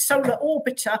recently is Solar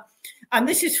Orbiter. And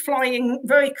this is flying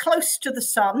very close to the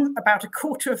sun, about a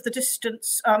quarter of the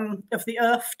distance of the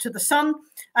Earth to the sun,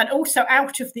 and also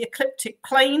out of the ecliptic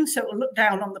plane, so it will look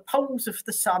down on the poles of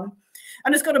the sun.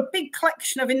 And it's got a big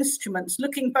collection of instruments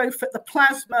looking both at the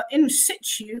plasma in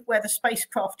situ, where the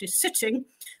spacecraft is sitting,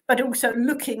 but also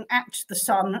looking at the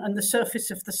sun and the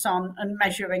surface of the sun and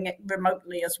measuring it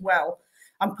remotely as well.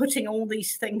 I'm putting all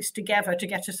these things together to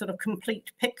get a sort of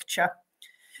complete picture.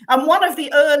 And one of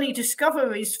the early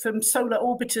discoveries from Solar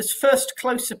Orbiter's first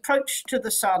close approach to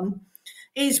the sun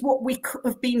is what we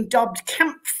have been dubbed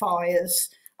campfires.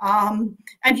 And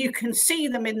you can see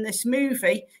them in this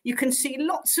movie. You can see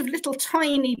lots of little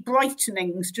tiny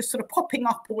brightenings just sort of popping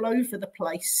up all over the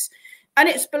place. And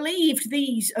it's believed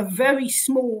these are very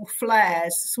small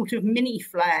flares, sort of mini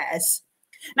flares.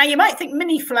 Now, you might think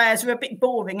mini flares are a bit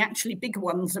boring. Actually, big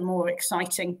ones are more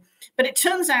exciting. But it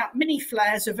turns out mini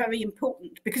flares are very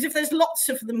important, because if there's lots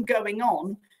of them going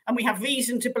on, and we have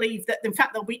reason to believe that, in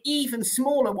fact, there'll be even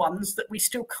smaller ones that we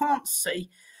still can't see,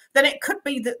 then it could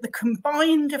be that the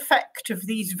combined effect of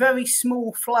these very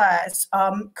small flares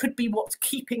could be what's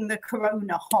keeping the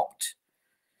corona hot.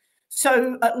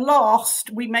 So at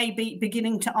last, we may be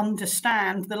beginning to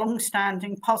understand the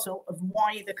long-standing puzzle of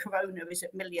why the corona is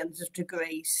at millions of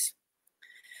degrees.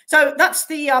 So that's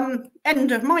the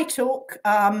end of my talk,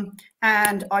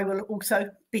 and I will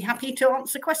also be happy to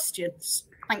answer questions.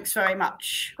 Thanks very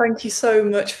much. Thank you so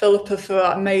much, Philippa, for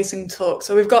that amazing talk.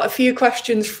 So we've got a few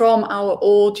questions from our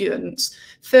audience.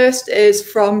 First is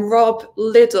from Rob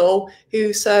Liddell,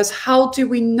 who says, how do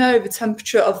we know the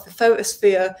temperature of the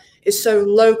photosphere is so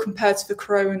low compared to the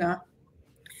corona?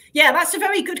 Yeah, that's a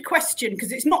very good question,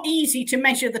 because it's not easy to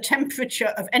measure the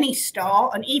temperature of any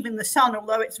star, and even the sun,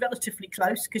 although it's relatively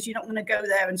close, because you're not going to go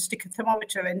there and stick a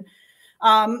thermometer in.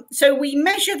 So we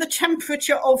measure the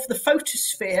temperature of the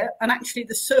photosphere and actually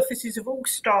the surfaces of all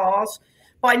stars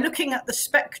by looking at the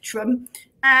spectrum,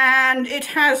 and it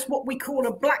has what we call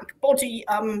a black body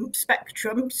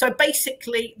spectrum. So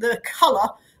basically the colour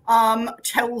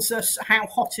tells us how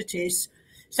hot it is.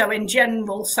 So in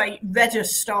general, say redder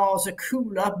stars are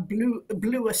cooler,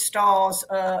 bluer stars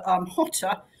are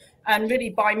hotter. And really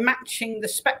by matching the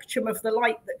spectrum of the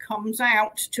light that comes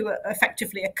out to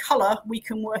effectively a colour, we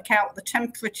can work out the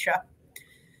temperature.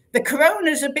 The corona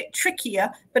is a bit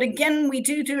trickier, but again, we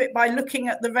do it by looking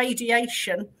at the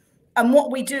radiation. And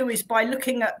what we do is by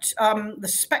looking at the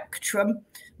spectrum,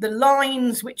 the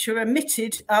lines which are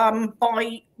emitted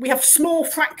we have small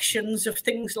fractions of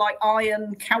things like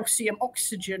iron, calcium,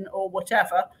 oxygen, or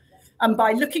whatever. And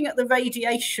by looking at the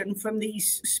radiation from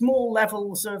these small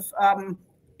levels of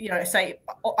say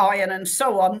iron and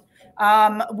so on,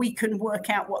 we can work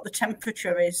out what the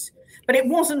temperature is. But it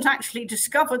wasn't actually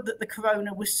discovered that the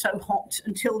corona was so hot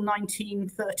until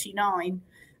 1939.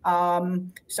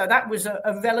 So that was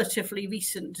a relatively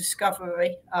recent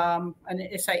discovery, and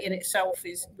in itself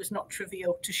was not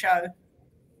trivial to show.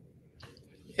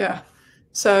 Yeah.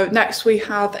 So next we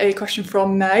have a question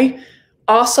from May.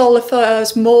 Are solar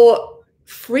flares more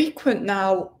frequent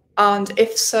now? And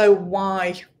if so,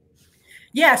 why?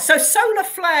 Yeah, so solar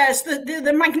flares,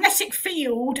 the magnetic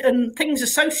field and things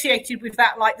associated with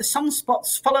that, like the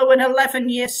sunspots, follow an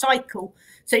 11-year cycle.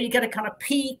 So you get a kind of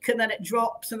peak and then it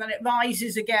drops and then it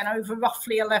rises again over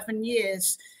roughly 11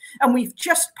 years. And we've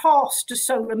just passed a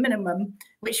solar minimum,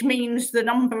 which means the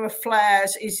number of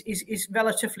flares is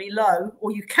relatively low,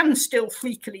 or you can still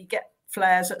freakily get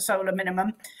flares at solar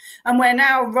minimum. And we're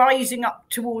now rising up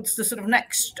towards the sort of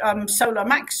next solar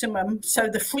maximum. So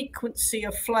the frequency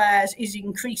of flares is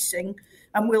increasing,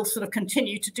 and will sort of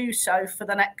continue to do so for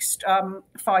the next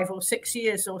 5 or 6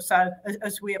 years or so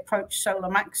as we approach solar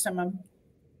maximum.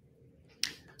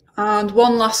 And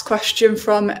one last question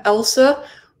from Elsa.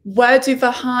 Where do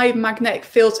the high magnetic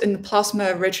fields in the plasma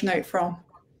originate from?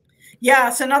 Yeah,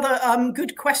 it's another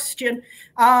good question.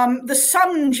 The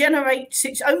sun generates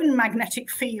its own magnetic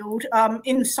field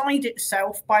inside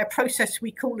itself by a process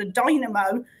we call a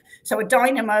dynamo. So a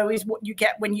dynamo is what you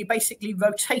get when you basically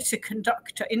rotate a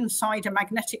conductor inside a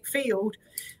magnetic field.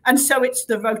 And so it's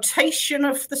the rotation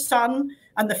of the sun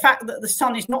and the fact that the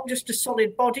sun is not just a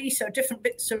solid body, so different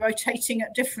bits are rotating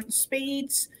at different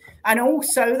speeds. And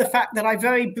also the fact that I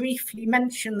very briefly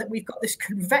mentioned that we've got this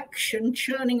convection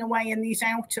churning away in these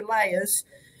outer layers.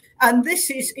 And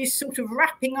this is sort of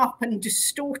wrapping up and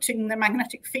distorting the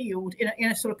magnetic field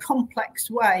in a sort of complex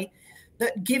way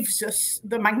that gives us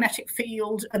the magnetic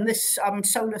field and this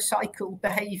solar cycle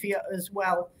behavior as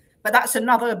well. But that's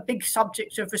another big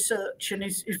subject of research and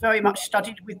is very much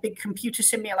studied with big computer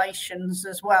simulations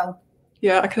as well.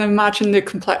 Yeah, I can imagine the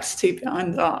complexity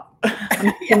behind that.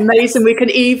 It's amazing we can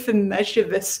even measure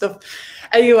this stuff.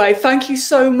 Anyway, thank you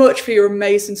so much for your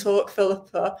amazing talk,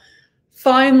 Philippa.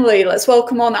 Finally, let's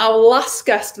welcome on our last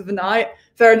guest of the night.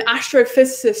 They're an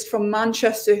astrophysicist from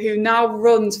Manchester who now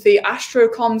runs the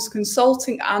Astrocomms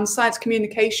Consulting and Science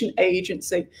Communication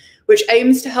Agency, which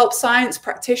aims to help science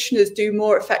practitioners do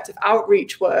more effective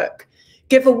outreach work.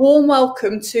 Give a warm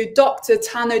welcome to Dr.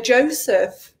 Tana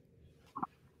Joseph.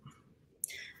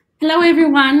 Hello,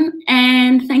 everyone,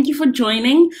 and thank you for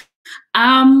joining.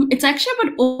 It's actually a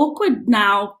bit awkward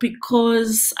now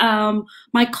because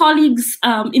my colleagues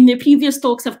in their previous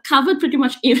talks have covered pretty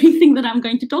much everything that I'm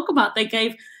going to talk about. They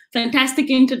gave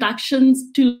fantastic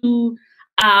introductions to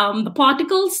the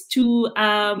particles, to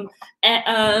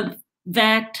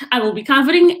that I will be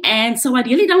covering. And so I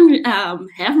really don't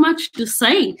have much to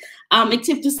say,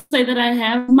 except to say that I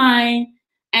have my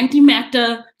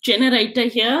antimatter generator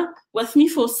here with me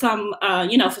for some,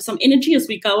 for some energy as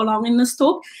we go along in this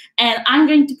talk. And I'm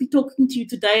going to be talking to you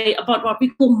today about what we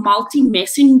call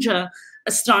multi-messenger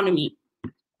astronomy.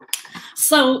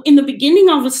 So in the beginning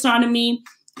of astronomy,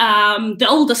 the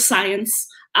older science,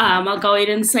 I'll go ahead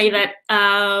and say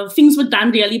that things were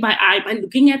done really by eye, by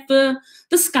looking at the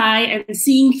sky and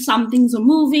seeing some things are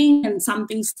moving and some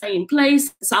things stay in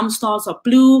place. Some stars are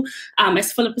blue,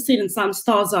 as Philippa said, and some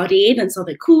stars are red, and so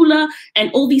they're cooler. And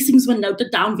all these things were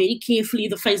noted down very carefully,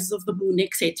 the phases of the moon,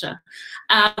 etc.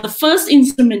 The first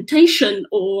instrumentation,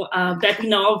 or that we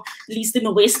know of, at least in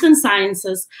the Western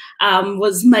sciences,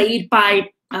 was made by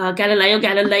Galileo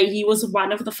Galilei. He was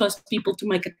one of the first people to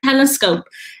make a telescope,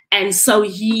 and so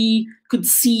he could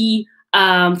see,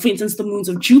 for instance, the moons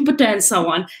of Jupiter and so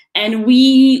on. And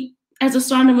we, as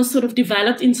astronomers, sort of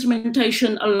developed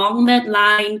instrumentation along that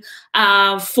line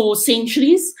for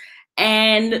centuries.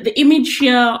 And the image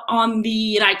here on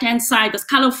the right-hand side, this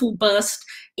colorful burst,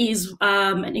 is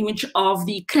an image of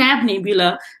the Crab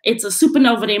Nebula. It's a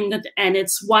supernova remnant, and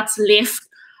it's what's left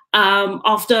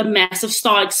after a massive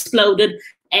star exploded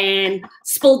and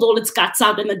spilled all its guts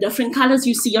out, and the different colors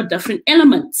you see are different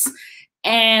elements.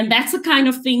 And that's the kind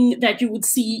of thing that you would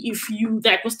see if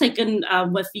that was taken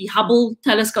with the Hubble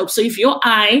telescope. So if your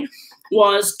eye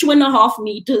was 2.5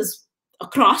 meters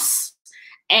across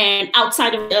and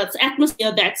outside of Earth's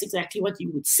atmosphere, that's exactly what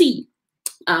you would see,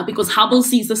 because Hubble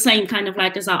sees the same kind of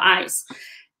light as our eyes.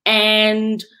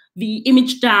 And the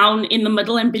image down in the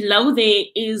middle and below there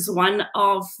is one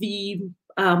of the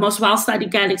most well-studied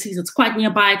galaxies. It's quite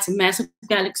nearby. It's a massive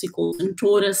galaxy called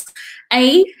Centaurus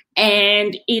A,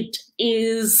 and it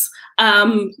is,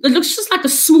 it looks just like a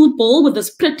smooth ball with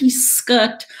this pretty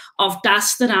skirt of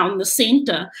dust around the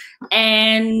center.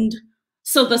 And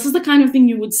so this is the kind of thing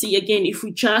you would see, again, if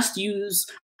we just use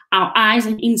our eyes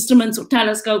and instruments or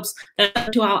telescopes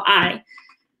to our eye.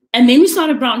 And then we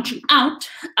started branching out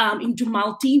into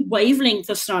multi-wavelength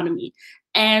astronomy.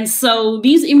 And so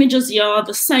these images here are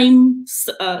the same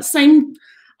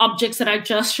objects that I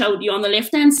just showed you. On the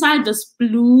left-hand side, this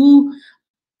blue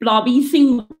blobby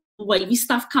thing, wavy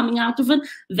stuff coming out of it,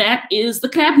 that is the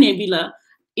Crab Nebula.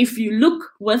 If you look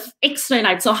with X-ray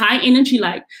light, so high energy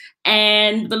light,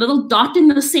 and the little dot in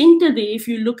the center there, if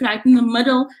you look right in the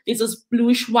middle, there's this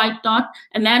bluish white dot,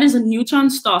 and that is a neutron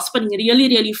star spinning really,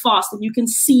 really fast. And you can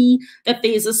see that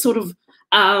there's a sort of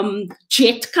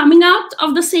jet coming out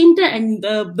of the center, and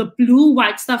the blue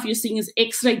white stuff you're seeing is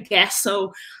X-ray gas.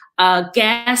 So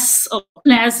gas or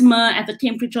plasma at the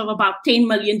temperature of about 10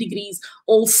 million degrees,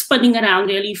 all spinning around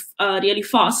really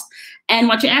fast. And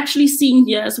what you're actually seeing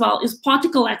here as well is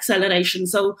particle acceleration.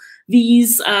 So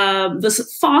this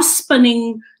fast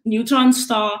spinning neutron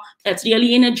star that's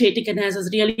really energetic and has this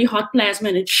really hot plasma,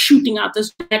 and it's shooting out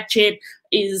this red jet,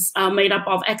 is made up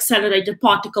of accelerated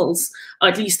particles, or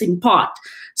at least in part.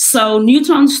 So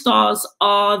neutron stars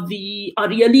are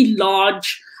really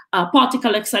large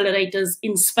particle accelerators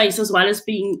in space, as well as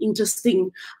being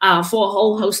interesting for a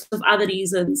whole host of other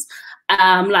reasons,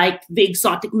 like the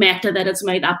exotic matter that it's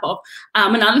made up of.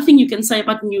 Another thing you can say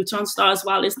about neutron stars as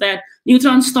well is that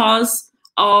neutron stars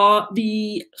are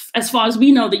as far as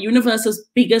we know, the universe's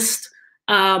biggest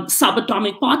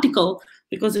subatomic particle,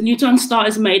 because a neutron star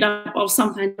is made up of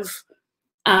some kind of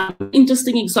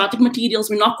interesting exotic materials.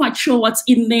 We're not quite sure what's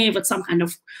in there, but some kind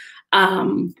of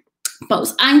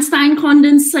Bose-Einstein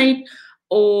condensate,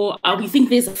 or we think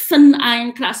there's a thin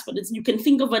iron crust, but you can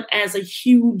think of it as a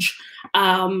huge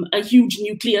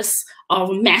nucleus of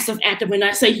a massive atom. When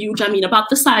I say huge, I mean about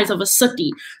the size of a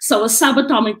city. So a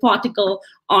subatomic particle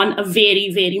on a very,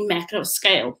 very macro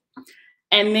scale.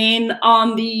 And then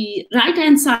on the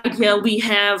right-hand side here, we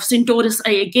have Centaurus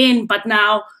A again, but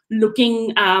now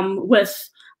looking with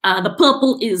the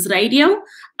purple is radio.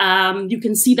 You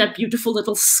can see that beautiful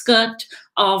little skirt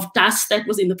of dust that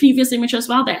was in the previous image as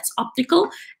well. That's optical.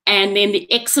 And then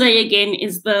the X-ray again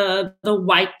is the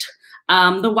white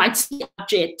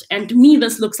jet. And to me,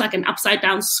 this looks like an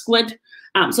upside-down squid.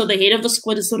 So the head of the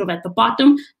squid is sort of at the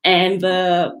bottom, and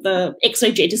the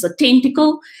X-ray jet is a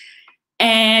tentacle.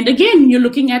 And again, you're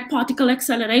looking at particle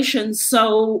acceleration.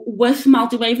 So with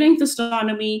multi-wavelength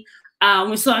astronomy,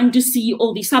 we're starting to see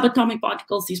all these subatomic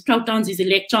particles, these protons, these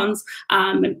electrons,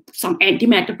 and some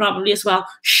antimatter probably as well,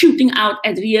 shooting out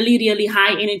at really, really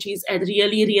high energies at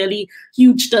really, really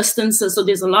huge distances. So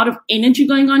there's a lot of energy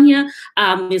going on here.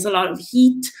 There's a lot of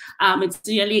heat. It's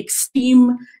really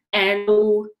extreme.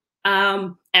 And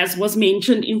as was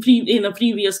mentioned in the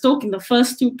previous talk, in the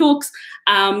first two talks,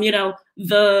 these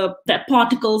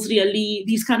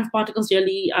kind of particles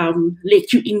really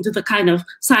let you into the kind of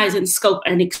size and scope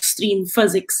and extreme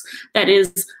physics that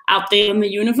is out there in the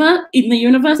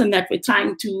universe, and that we're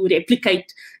trying to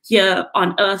replicate here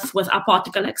on Earth with our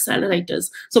particle accelerators.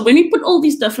 So when we put all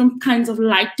these different kinds of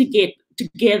light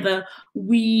together,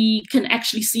 we can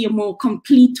actually see a more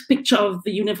complete picture of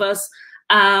the universe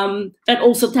that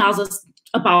also tells us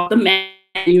about the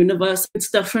universe,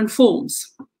 its different forms.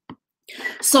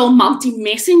 So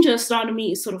multi-messenger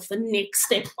astronomy is sort of the next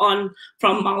step on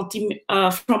from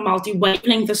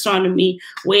multi-wavelength astronomy,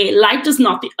 where light is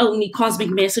not the only cosmic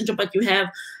messenger, but you have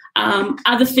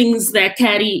other things that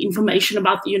carry information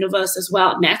about the universe as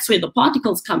well. And that's where the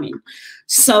particles come in.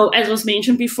 So as was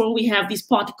mentioned before, we have these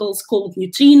particles called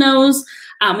neutrinos,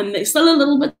 and they're still a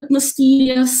little bit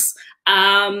mysterious.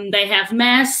 They have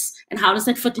mass. And how does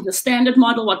that fit in the standard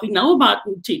model? What we know about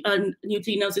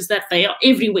neutrinos is that they are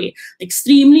everywhere,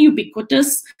 extremely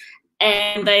ubiquitous,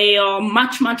 and they are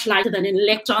much, much lighter than an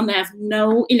electron. They have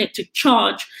no electric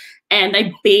charge, and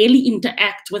they barely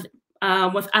interact with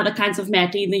other kinds of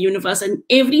matter in the universe. And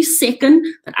every second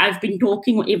that I've been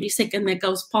talking, or every second that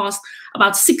goes past,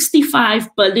 about 65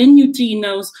 billion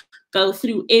neutrinos go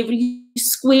through every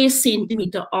square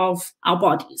centimeter of our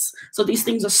bodies. So these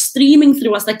things are streaming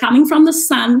through us. They're coming from the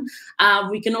sun.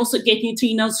 We can also get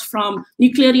neutrinos from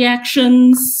nuclear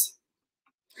reactions,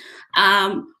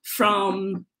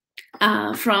 from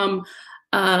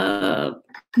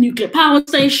nuclear power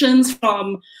stations,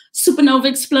 from supernova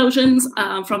explosions,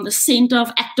 from the center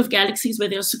of active galaxies where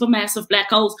there are supermassive black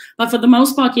holes. But for the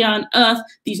most part here on Earth,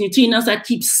 these neutrinos that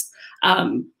keeps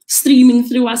streaming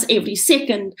through us every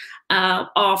second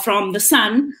are from the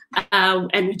sun.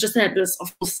 And we just had this,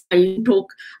 of course,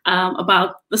 talk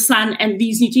about the sun. And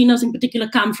these neutrinos in particular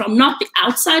come from not the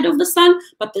outside of the sun,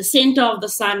 but the center of the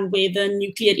sun where the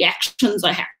nuclear reactions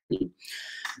are happening.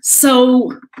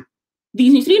 So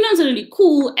these neutrinos are really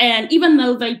cool. And even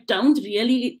though they don't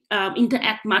really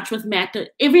interact much with matter,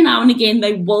 every now and again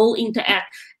they will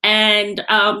interact. And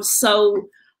so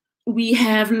we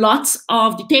have lots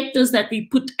of detectors that we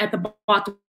put at the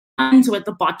bottom, so at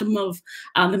the bottom of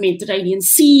the Mediterranean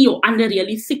Sea or under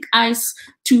really thick ice,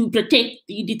 to protect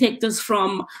the detectors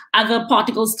from other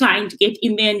particles trying to get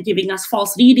in there and giving us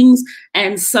false readings.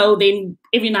 And so then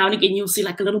every now and again you'll see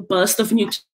like a little burst of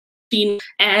neutrinos,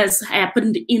 as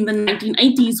happened in the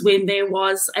 1980s when there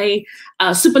was a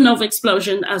supernova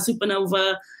explosion, a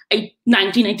supernova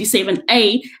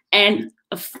 1987A, and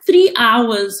 3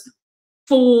 hours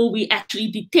before we actually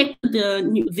detected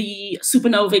the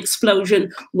supernova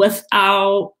explosion with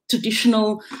our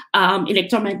traditional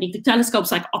electromagnetic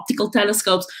telescopes, like optical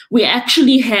telescopes, we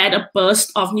actually had a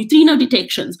burst of neutrino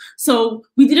detections. So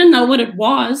we didn't know what it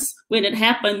was when it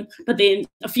happened, but then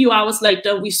a few hours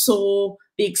later, we saw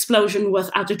the explosion with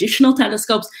our traditional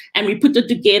telescopes, and we put it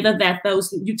together that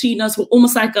those neutrinos were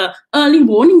almost like an early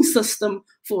warning system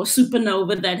for a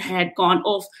supernova that had gone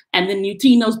off, and the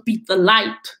neutrinos beat the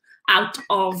light out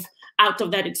of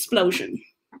that explosion.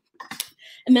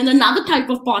 And then another type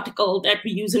of particle that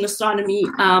we use in astronomy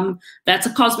that's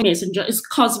a cosmic messenger is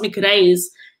cosmic rays.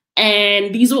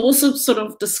 And these are also sort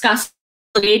of discussed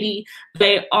already.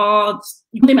 They are,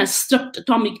 them as stripped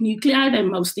atomic nuclei. They're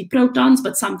mostly protons,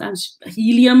 but sometimes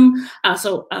helium.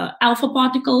 So alpha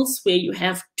particles, where you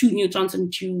have 2 neutrons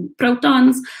and 2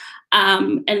 protons.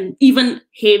 And even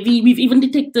heavy, we've even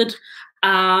detected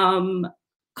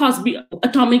cosmic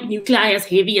atomic nuclei as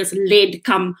heavy as lead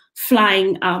come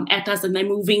flying at us, and they're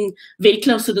moving very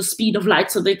close to the speed of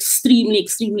light. So they're extremely,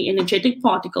 extremely energetic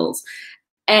particles.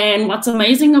 And what's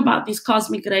amazing about these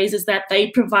cosmic rays is that they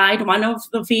provide one of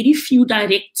the very few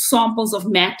direct samples of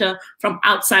matter from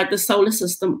outside the solar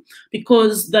system,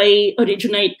 because they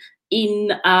originate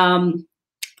in,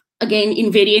 again,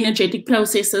 in very energetic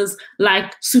processes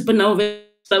like supernova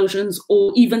explosions,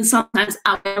 or even sometimes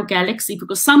out of our galaxy,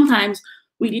 because sometimes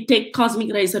we detect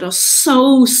cosmic rays that are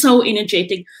so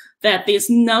energetic that there's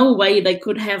no way they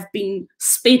could have been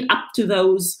sped up to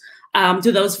those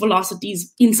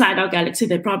velocities inside our galaxy.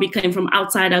 They probably came from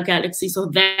outside our galaxy. So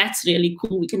that's really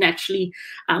cool. We can actually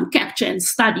capture and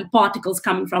study particles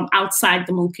coming from outside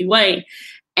the Milky Way.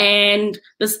 And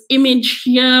this image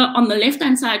here on the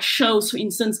left-hand side shows, for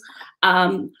instance,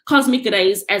 cosmic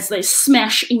rays as they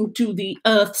smash into the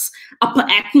Earth's upper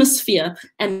atmosphere.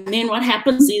 And then what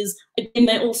happens is, again,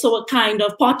 they're also a kind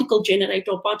of particle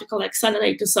generator or particle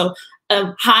accelerator. So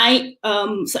a high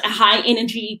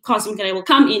energy cosmic ray will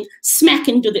come in, smack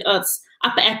into the Earth's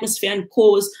upper atmosphere, and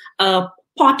cause a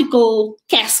particle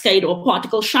cascade or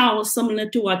particle shower, similar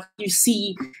to what you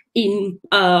see in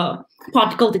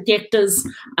particle detectors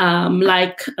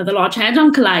like the Large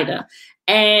Hadron Collider.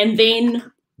 And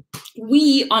then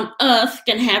we on Earth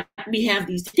have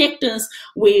these detectors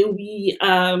where we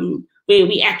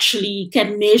actually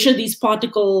can measure these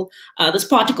this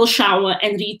particle shower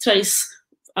and retrace,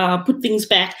 put things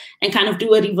back and kind of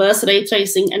do a reverse ray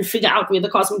tracing and figure out where the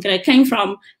cosmic ray came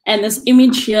from. And this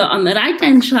image here on the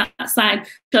right-hand side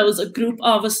shows a group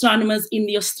of astronomers in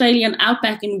the Australian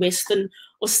outback in Western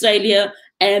Australia,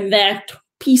 and that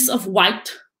piece of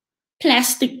white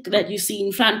plastic that you see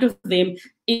in front of them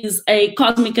is a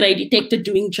cosmic ray detector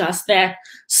doing just that.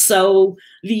 So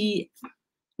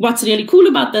what's really cool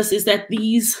about this is that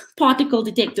these particle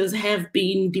detectors have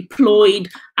been deployed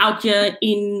out here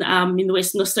in the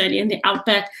Western Australia, in the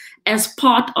outback, as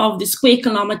part of the Square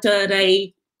Kilometre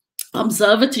Array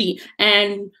Observatory.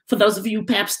 And for those of you who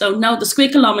perhaps don't know, the Square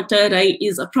Kilometre Array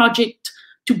is a project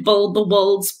to build the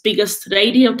world's biggest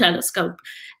radio telescope.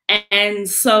 And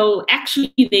so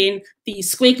actually then the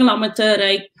Square Kilometre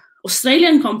Array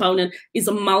Australian component is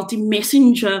a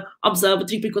multi-messenger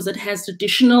observatory, because it has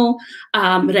traditional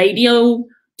radio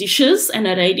dishes and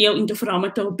a radio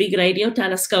interferometer, big radio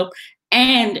telescope,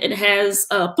 and it has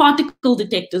particle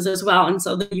detectors as well. And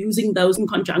so they're using those in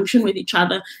conjunction with each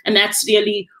other. And that's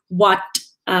really what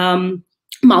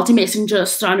multi-messenger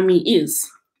astronomy is.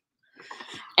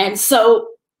 And so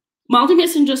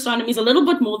multi-messenger astronomy is a little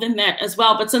bit more than that as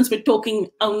well. But since we're talking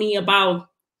only about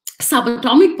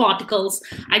subatomic particles,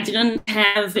 I didn't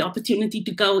have the opportunity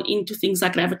to go into things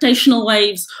like gravitational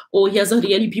waves, or here's a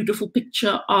really beautiful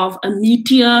picture of a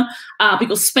meteor,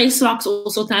 because space rocks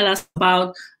also tell us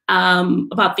about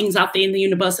things out there in the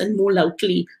universe, and more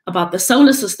locally about the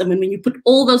solar system. And when you put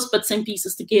all those bits and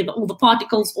pieces together, all the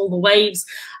particles, all the waves,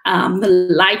 the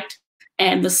light,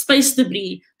 and the space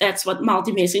debris, that's what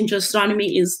multi-messenger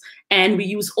astronomy is. And we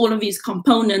use all of these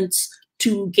components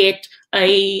to get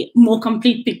a more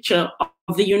complete picture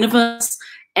of the universe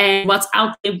and what's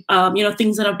out there,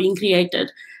 things that are being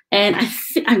created. And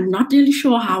I'm not really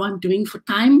sure how I'm doing for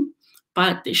time,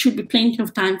 but there should be plenty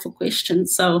of time for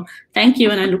questions. So thank you,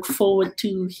 and I look forward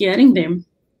to hearing them.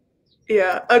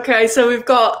 Yeah, okay, so we've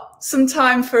got some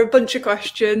time for a bunch of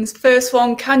questions. First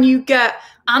one, can you get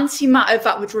antimatter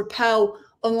that would repel,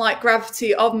 unlike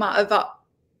gravity of matter,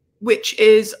 which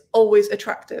is always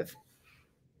attractive?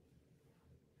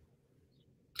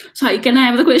 Sorry, can I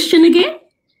have the question again?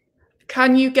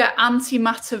 Can you get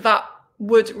antimatter that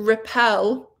would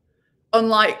repel,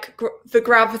 unlike the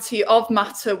gravity of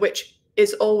matter, which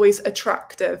is always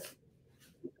attractive?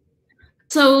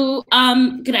 So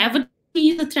gravity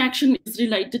ET's attraction is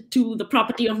related to the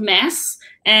property of mass.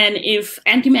 And if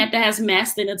antimatter has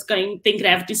mass, then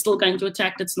gravity is still going to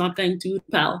attract, it's not going to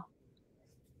repel.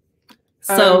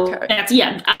 So that's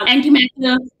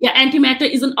antimatter. Yeah, antimatter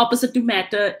is an opposite to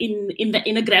matter in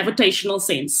a gravitational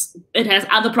sense. It has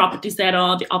other properties that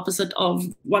are the opposite of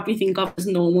what we think of as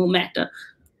normal matter,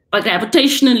 but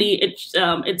gravitationally,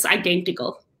 it's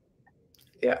identical.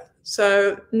 Yeah.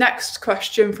 So next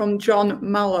question from John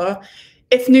Mallow: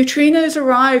 if neutrinos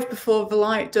arrive before the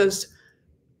light does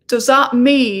that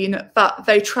mean that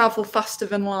they travel faster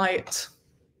than light?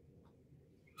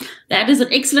 That is an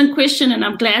excellent question, and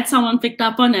I'm glad someone picked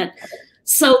up on it.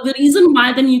 So the reason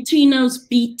why the neutrinos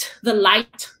beat the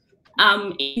light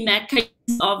in that case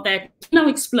of that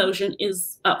explosion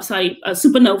is, a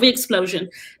supernova explosion,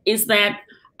 is that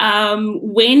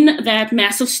when that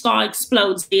massive star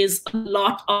explodes, there's a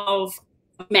lot of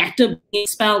matter being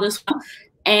expelled as well,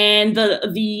 and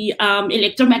the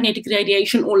electromagnetic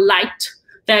radiation or light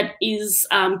that is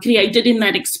created in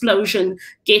that explosion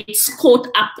gets caught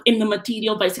up in the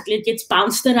material. Basically, it gets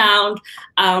bounced around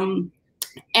and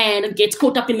it gets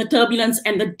caught up in the turbulence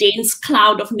and the dense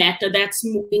cloud of matter that's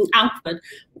moving outward.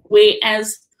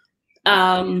 Whereas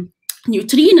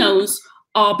neutrinos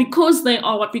are, because they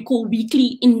are what we call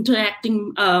weakly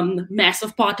interacting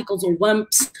massive particles or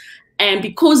WIMPs, and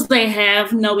because they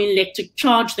have no electric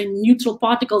charge, they're neutral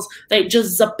particles, they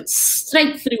just zip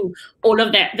straight through all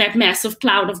of that massive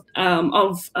cloud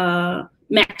of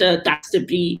matter, dust,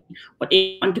 debris, whatever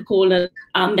you want to call it,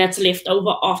 that's left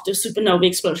over after supernova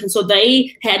explosion. So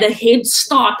they had a head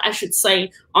start, I should say,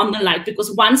 on the light,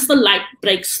 because once the light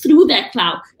breaks through that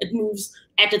cloud, it moves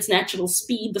at its natural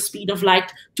speed, the speed of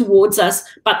light, towards us.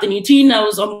 But the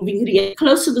neutrinos are moving really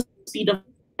close to the speed of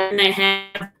light, and they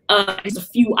have a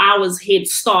few hours head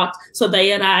start, so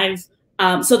they arrive.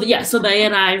 So they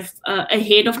arrive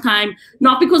ahead of time,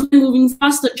 not because they're moving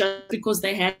faster, just because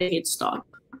they had a head start.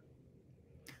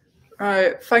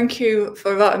 Right, thank you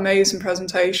for that amazing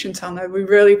presentation, Tana. We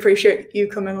really appreciate you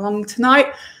coming along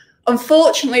tonight.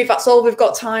 Unfortunately, that's all we've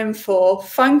got time for.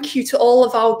 Thank you to all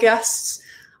of our guests,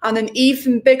 and an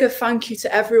even bigger thank you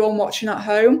to everyone watching at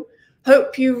home.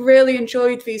 Hope you really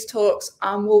enjoyed these talks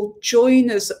and will join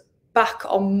us back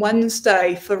on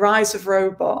Wednesday for Rise of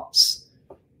Robots.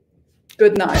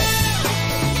 Good night.